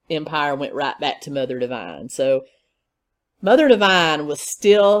Divine's empire went right back to Mother Divine. So Mother Divine was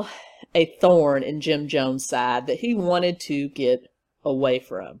still a thorn in Jim Jones' side that he wanted to get away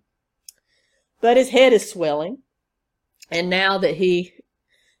from. But his head is swelling, and now that he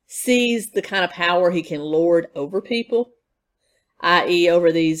sees the kind of power he can lord over people, i.e.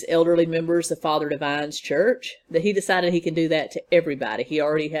 over these elderly members of Father Divine's church, that he decided he can do that to everybody. He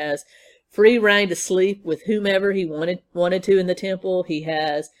already has free reign to sleep with whomever he wanted to in the temple. He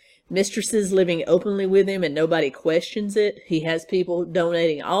has mistresses living openly with him and nobody questions it. He has people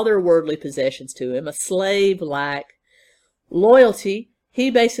donating all their worldly possessions to him, a slave-like loyalty.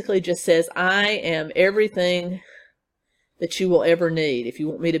 He basically just says, I am everything that you will ever need. If you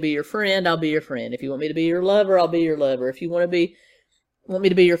want me to be your friend, I'll be your friend. If you want me to be your lover, I'll be your lover. If you want me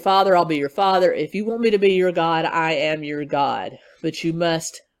to be your father, I'll be your father. If you want me to be your God, I am your God. But you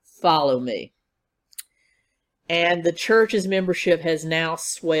must follow me. And the church's membership has now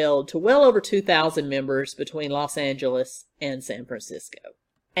swelled to well over 2,000 members between Los Angeles and San Francisco.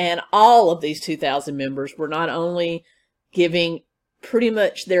 And all of these 2,000 members were not only giving pretty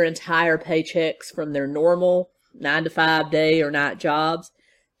much their entire paychecks from their normal 9-to-5 day or night jobs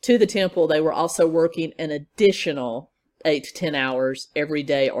to the temple, they were also working an additional 8 to 10 hours every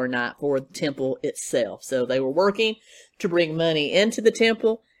day or night for the temple itself. So they were working to bring money into the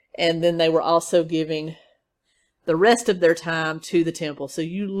temple, and then they were also giving the rest of their time to the temple. So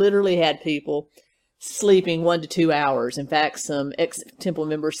you literally had people sleeping 1 to 2 hours. In fact, some ex-temple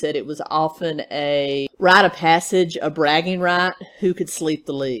members said it was often a rite of passage, a bragging right, who could sleep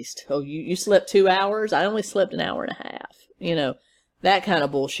the least. Oh, you slept 2 hours? I only slept an hour and a half. You know, that kind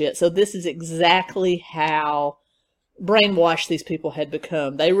of bullshit. So this is exactly how brainwashed these people had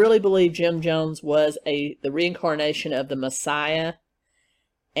become. They really believed Jim Jones was the reincarnation of the Messiah,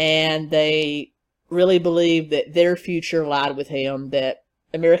 and they really believed that their future lied with him, that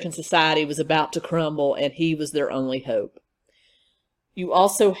American society was about to crumble and he was their only hope. You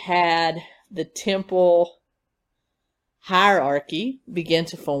also had the temple hierarchy begin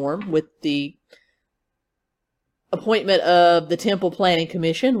to form with the appointment of the Temple Planning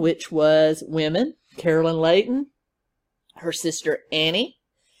Commission, which was women: Carolyn Layton, her sister Annie,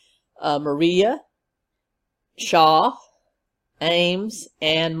 Maria, Shaw, Ames,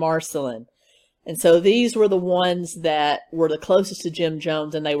 and Marcelin. And so these were the ones that were the closest to Jim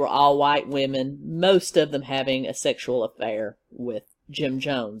Jones, and they were all white women, most of them having a sexual affair with Jim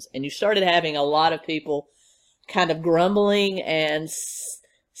Jones. And you started having a lot of people kind of grumbling and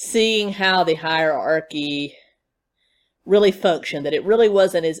seeing how the hierarchy really functioned, that it really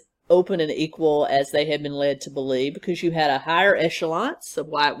wasn't as open and equal as they had been led to believe, because you had a higher echelons of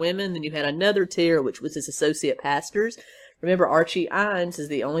white women, then you had another tier, which was his associate pastors. Remember, Archie Imes is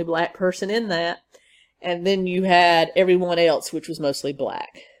the only black person in that. And then you had everyone else, which was mostly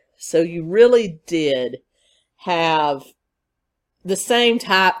black. So you really did have the same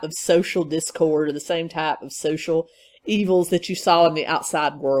type of social discord, or the same type of social evils that you saw in the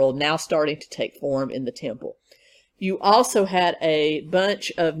outside world now starting to take form in the temple. You also had a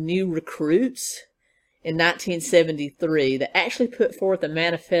bunch of new recruits in 1973 that actually put forth a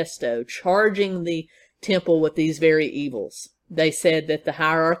manifesto charging the temple with these very evils. They said that the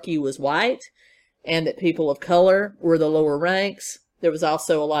hierarchy was white and that people of color were the lower ranks. There was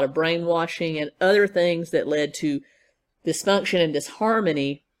also a lot of brainwashing and other things that led to dysfunction and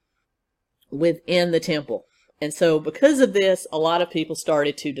disharmony within the temple. And so because of this, a lot of people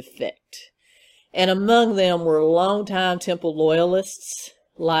started to defect. And among them were longtime temple loyalists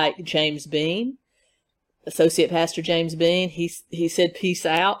like James Bean, Associate Pastor James Bean. He said peace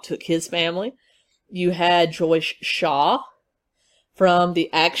out, took his family. You had Joyce Shaw from the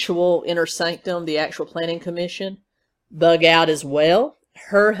actual Inner Sanctum, the actual Planning Commission, bug out as well.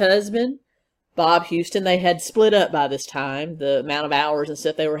 Her husband, Bob Houston, they had split up by this time. The amount of hours and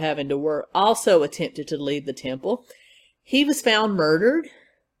stuff they were having to work, also attempted to leave the temple. He was found murdered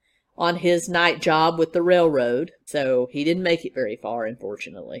on his night job with the railroad, so he didn't make it very far,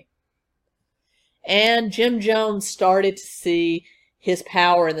 unfortunately. And Jim Jones started to see his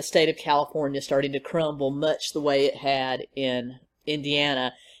power in the state of California starting to crumble, much the way it had in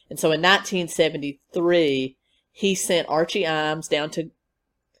Indiana. And so in 1973, he sent Archie Imes down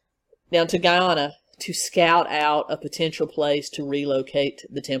to Guyana to scout out a potential place to relocate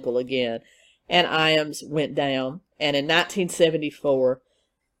the temple again. And Imes went down. And in 1974,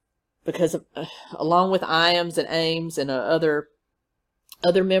 because of, along with Imes and Ames and other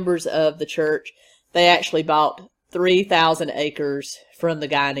members of the church, they actually bought 3,000 acres from the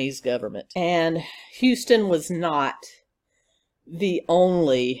Guyanese government. And Houston was not the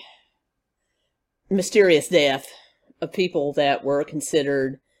only mysterious death of people that were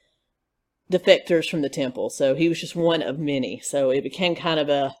considered defectors from the temple. So he was just one of many. So it became kind of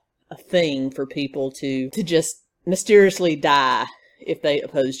a thing for people to just mysteriously die if they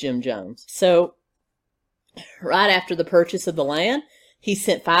opposed Jim Jones. So right after the purchase of the land, he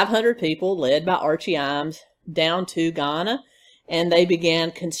sent 500 people, led by Archie Imes, down to Ghana, and they began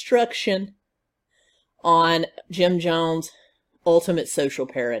construction on Jim Jones' ultimate social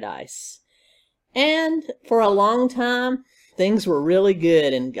paradise. And for a long time, things were really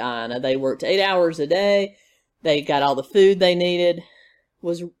good in Ghana. They worked 8 hours a day. They got all the food they needed. It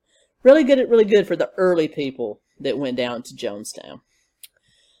was really good for the early people that went down to Jonestown.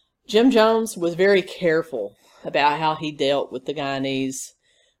 Jim Jones was very careful about how he dealt with the Guyanese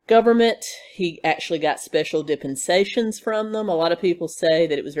government. He actually got special dispensations from them. A lot of people say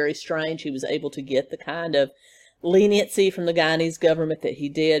that it was very strange he was able to get the kind of leniency from the Guyanese government that he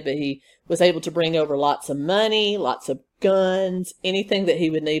did, but he was able to bring over lots of money, lots of guns, anything that he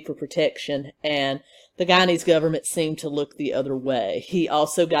would need for protection, and the Guyanese government seemed to look the other way. He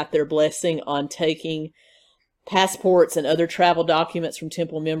also got their blessing on taking passports and other travel documents from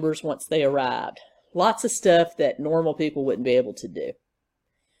temple members once they arrived. Lots of stuff that normal people wouldn't be able to do.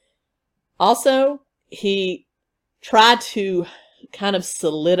 Also, he tried to kind of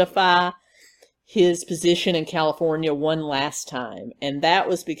solidify his position in California one last time, and that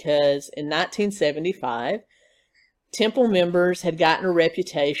was because in 1975, temple members had gotten a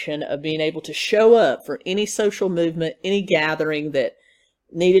reputation of being able to show up for any social movement, any gathering that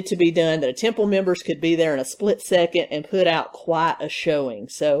needed to be done, that a temple members could be there in a split second and put out quite a showing.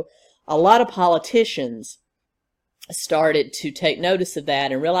 So a lot of politicians started to take notice of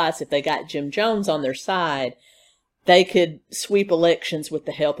that and realize if they got Jim Jones on their side, they could sweep elections with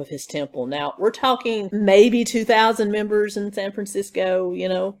the help of his temple. Now, we're talking maybe 2,000 members in San Francisco, you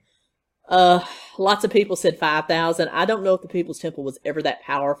know. Lots of people said 5,000. I don't know if the People's Temple was ever that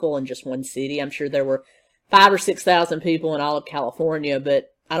powerful in just one city. I'm sure there were 5,000 or 6,000 people in all of California,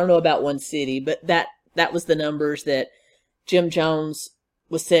 but I don't know about one city. But that was the numbers that Jim Jones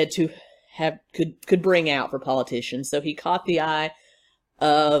was said to have could bring out for politicians. So he caught the eye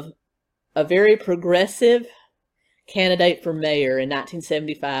of a very progressive candidate for mayor in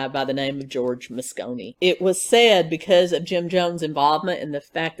 1975 by the name of George Moscone. It was said, because of Jim Jones' involvement and the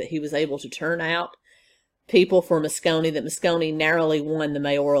fact that he was able to turn out people for Moscone, that Moscone narrowly won the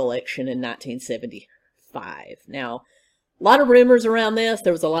mayoral election in 1975. Now, a lot of rumors around this.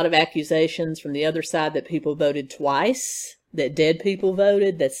 There was a lot of accusations from the other side that people voted twice, that dead people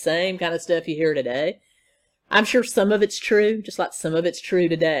voted, that same kind of stuff you hear today. I'm sure some of it's true, just like some of it's true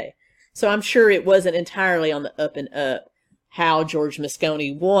today. So I'm sure it wasn't entirely on the up and up how George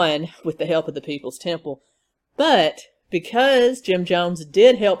Moscone won with the help of the People's Temple. But because Jim Jones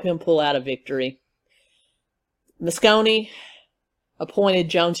did help him pull out a victory, Moscone appointed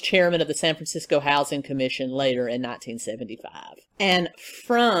Jones chairman of the San Francisco Housing Commission later in 1975. And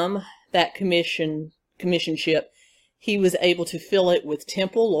from that commissionship, he was able to fill it with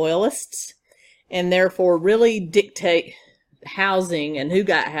Temple loyalists and therefore really dictate housing and who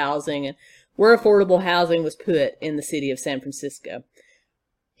got housing and where affordable housing was put in the city of San Francisco.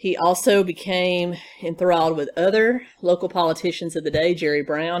 He also became enthralled with other local politicians of the day. Jerry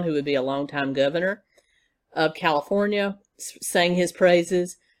Brown, who would be a longtime governor of California, sang his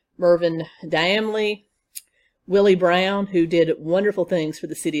praises. Mervyn Damley, Willie Brown, who did wonderful things for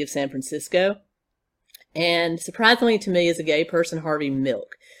the city of San Francisco. And surprisingly to me, as a gay person, Harvey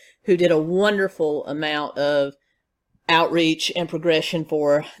Milk, who did a wonderful amount of outreach and progression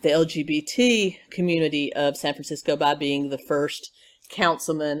for the LGBT community of San Francisco by being the first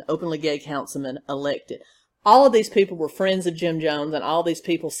councilman, openly gay councilman elected. All of these people were friends of Jim Jones, and all these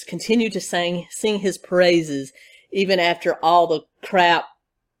people continued to sing his praises even after all the crap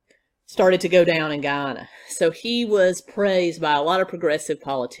started to go down in Guyana. So he was praised by a lot of progressive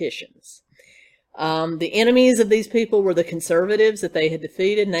politicians. The enemies of these people were the conservatives that they had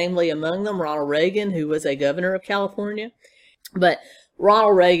defeated, namely among them Ronald Reagan, who was a governor of California. But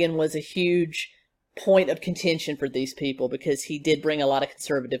Ronald Reagan was a huge point of contention for these people because he did bring a lot of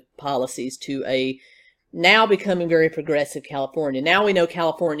conservative policies to a now becoming very progressive California. Now we know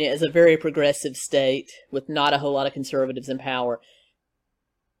California is a very progressive state with not a whole lot of conservatives in power.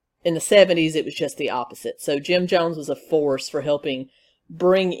 In the 70s, it was just the opposite. So Jim Jones was a force for helping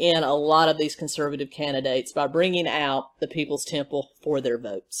bring in a lot of these conservative candidates by bringing out the People's Temple for their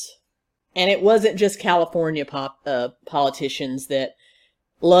votes. And it wasn't just California politicians that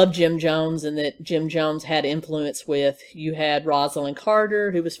loved Jim Jones and that Jim Jones had influence with. You had Rosalind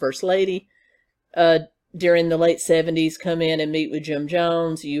Carter, who was First Lady during the late 70s, come in and meet with Jim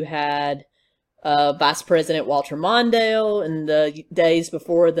Jones. You had Vice President Walter Mondale in the days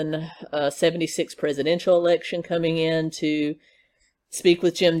before the 76 presidential election coming in to speak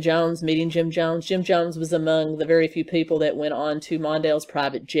with Jim Jones, meeting Jim Jones. Jim Jones was among the very few people that went on to Mondale's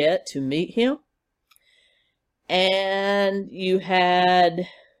private jet to meet him. And you had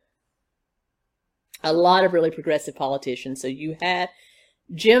a lot of really progressive politicians. So you had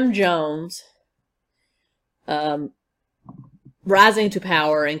Jim Jones rising to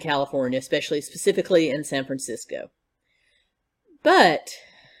power in California, specifically in San Francisco. But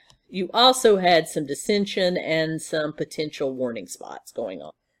you also had some dissension and some potential warning spots going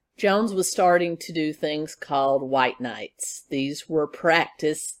on. Jones was starting to do things called white nights. These were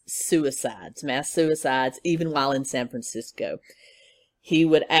practiced suicides, mass suicides, even while in San Francisco. He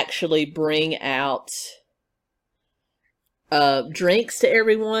would actually bring out drinks to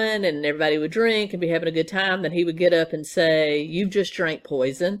everyone, and everybody would drink and be having a good time. Then he would get up and say, "You've just drank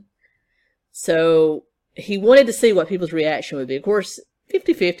poison." So he wanted to see what people's reaction would be. Of course,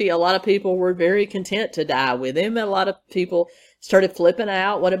 50-50. A lot of people were very content to die with him. And a lot of people started flipping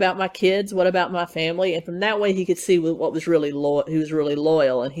out. What about my kids? What about my family? And from that way, he could see what was really who was really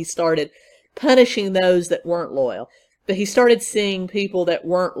loyal. And he started punishing those that weren't loyal. But he started seeing people that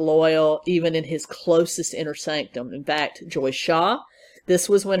weren't loyal even in his closest inner sanctum. In fact, Joyce Shaw, this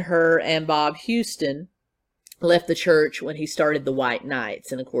was when her and Bob Houston left the church when he started the White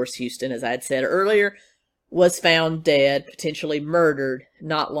Knights. And of course, Houston, as I had said earlier, was found dead, potentially murdered,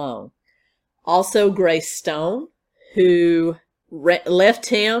 not long. Also, Grace Stone, who left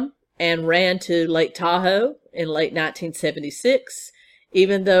him and ran to Lake Tahoe in late 1976,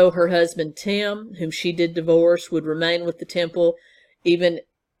 even though her husband Tim, whom she did divorce, would remain with the temple even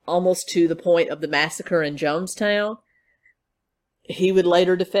almost to the point of the massacre in Jonestown. He would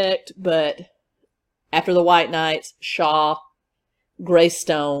later defect, but after the White Knights, Shaw,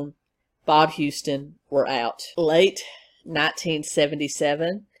 Greystone, Bob Houston were out. Late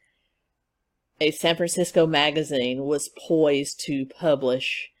 1977, a San Francisco magazine was poised to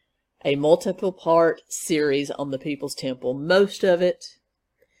publish a multiple-part series on the People's Temple, most of it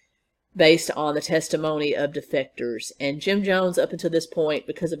based on the testimony of defectors. And Jim Jones, up until this point,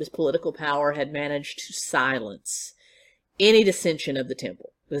 because of his political power, had managed to silence any dissension of the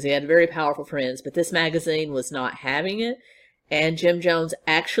temple, because he had very powerful friends. But this magazine was not having it, and Jim Jones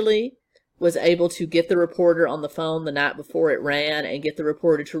actually was able to get the reporter on the phone the night before it ran and get the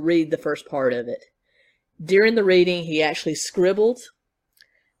reporter to read the first part of it. During the reading, he actually scribbled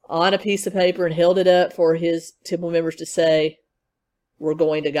on a piece of paper and held it up for his temple members to say, "We're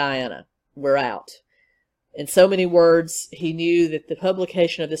going to Guyana. We're out." In so many words, he knew that the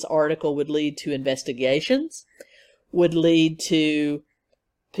publication of this article would lead to investigations, would lead to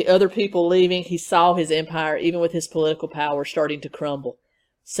other people leaving. He saw his empire, even with his political power, starting to crumble.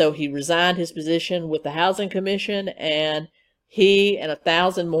 So he resigned his position with the Housing Commission, and he and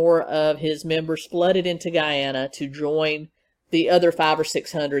 1,000 more of his members flooded into Guyana to join the other 500 or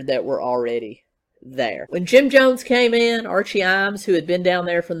 600 that were already there. When Jim Jones came in, Archie Imes, who had been down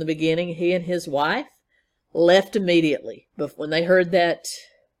there from the beginning, he and his wife left immediately. But when they heard that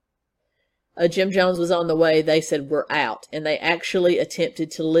Jim Jones was on the way, they said, "We're out." And they actually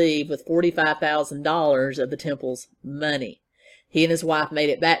attempted to leave with $45,000 of the temple's money. He and his wife made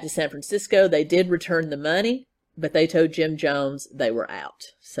it back to San Francisco. They did return the money, but they told Jim Jones they were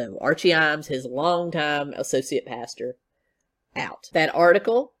out. So Archie Imes, his longtime associate pastor, out. That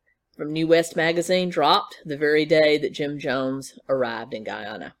article from New West magazine dropped the very day that Jim Jones arrived in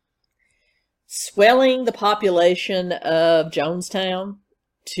Guyana, swelling the population of Jonestown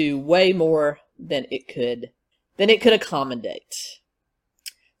to way more than it could accommodate.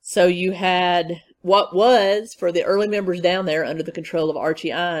 So you had what was, for the early members down there under the control of Archie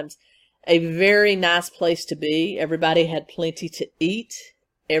Imes, a very nice place to be. Everybody had plenty to eat.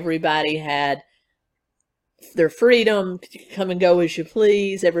 Everybody had their freedom to come and go as you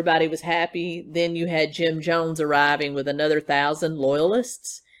please. Everybody was happy. Then you had Jim Jones arriving with another 1,000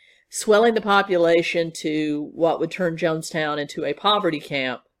 loyalists, swelling the population to what would turn Jonestown into a poverty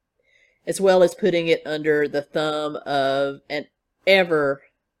camp, as well as putting it under the thumb of an ever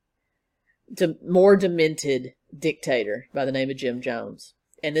more demented dictator by the name of Jim Jones.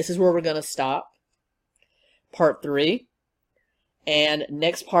 And this is where we're going to stop. Part 3. And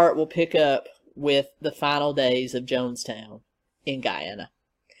next part we'll pick up with the final days of Jonestown in Guyana.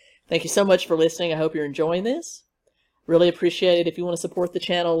 Thank you so much for listening. I hope you're enjoying this. Really appreciate it. If you want to support the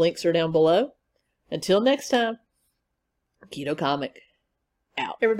channel, links are down below. Until next time, Keto Comic out. Everybody.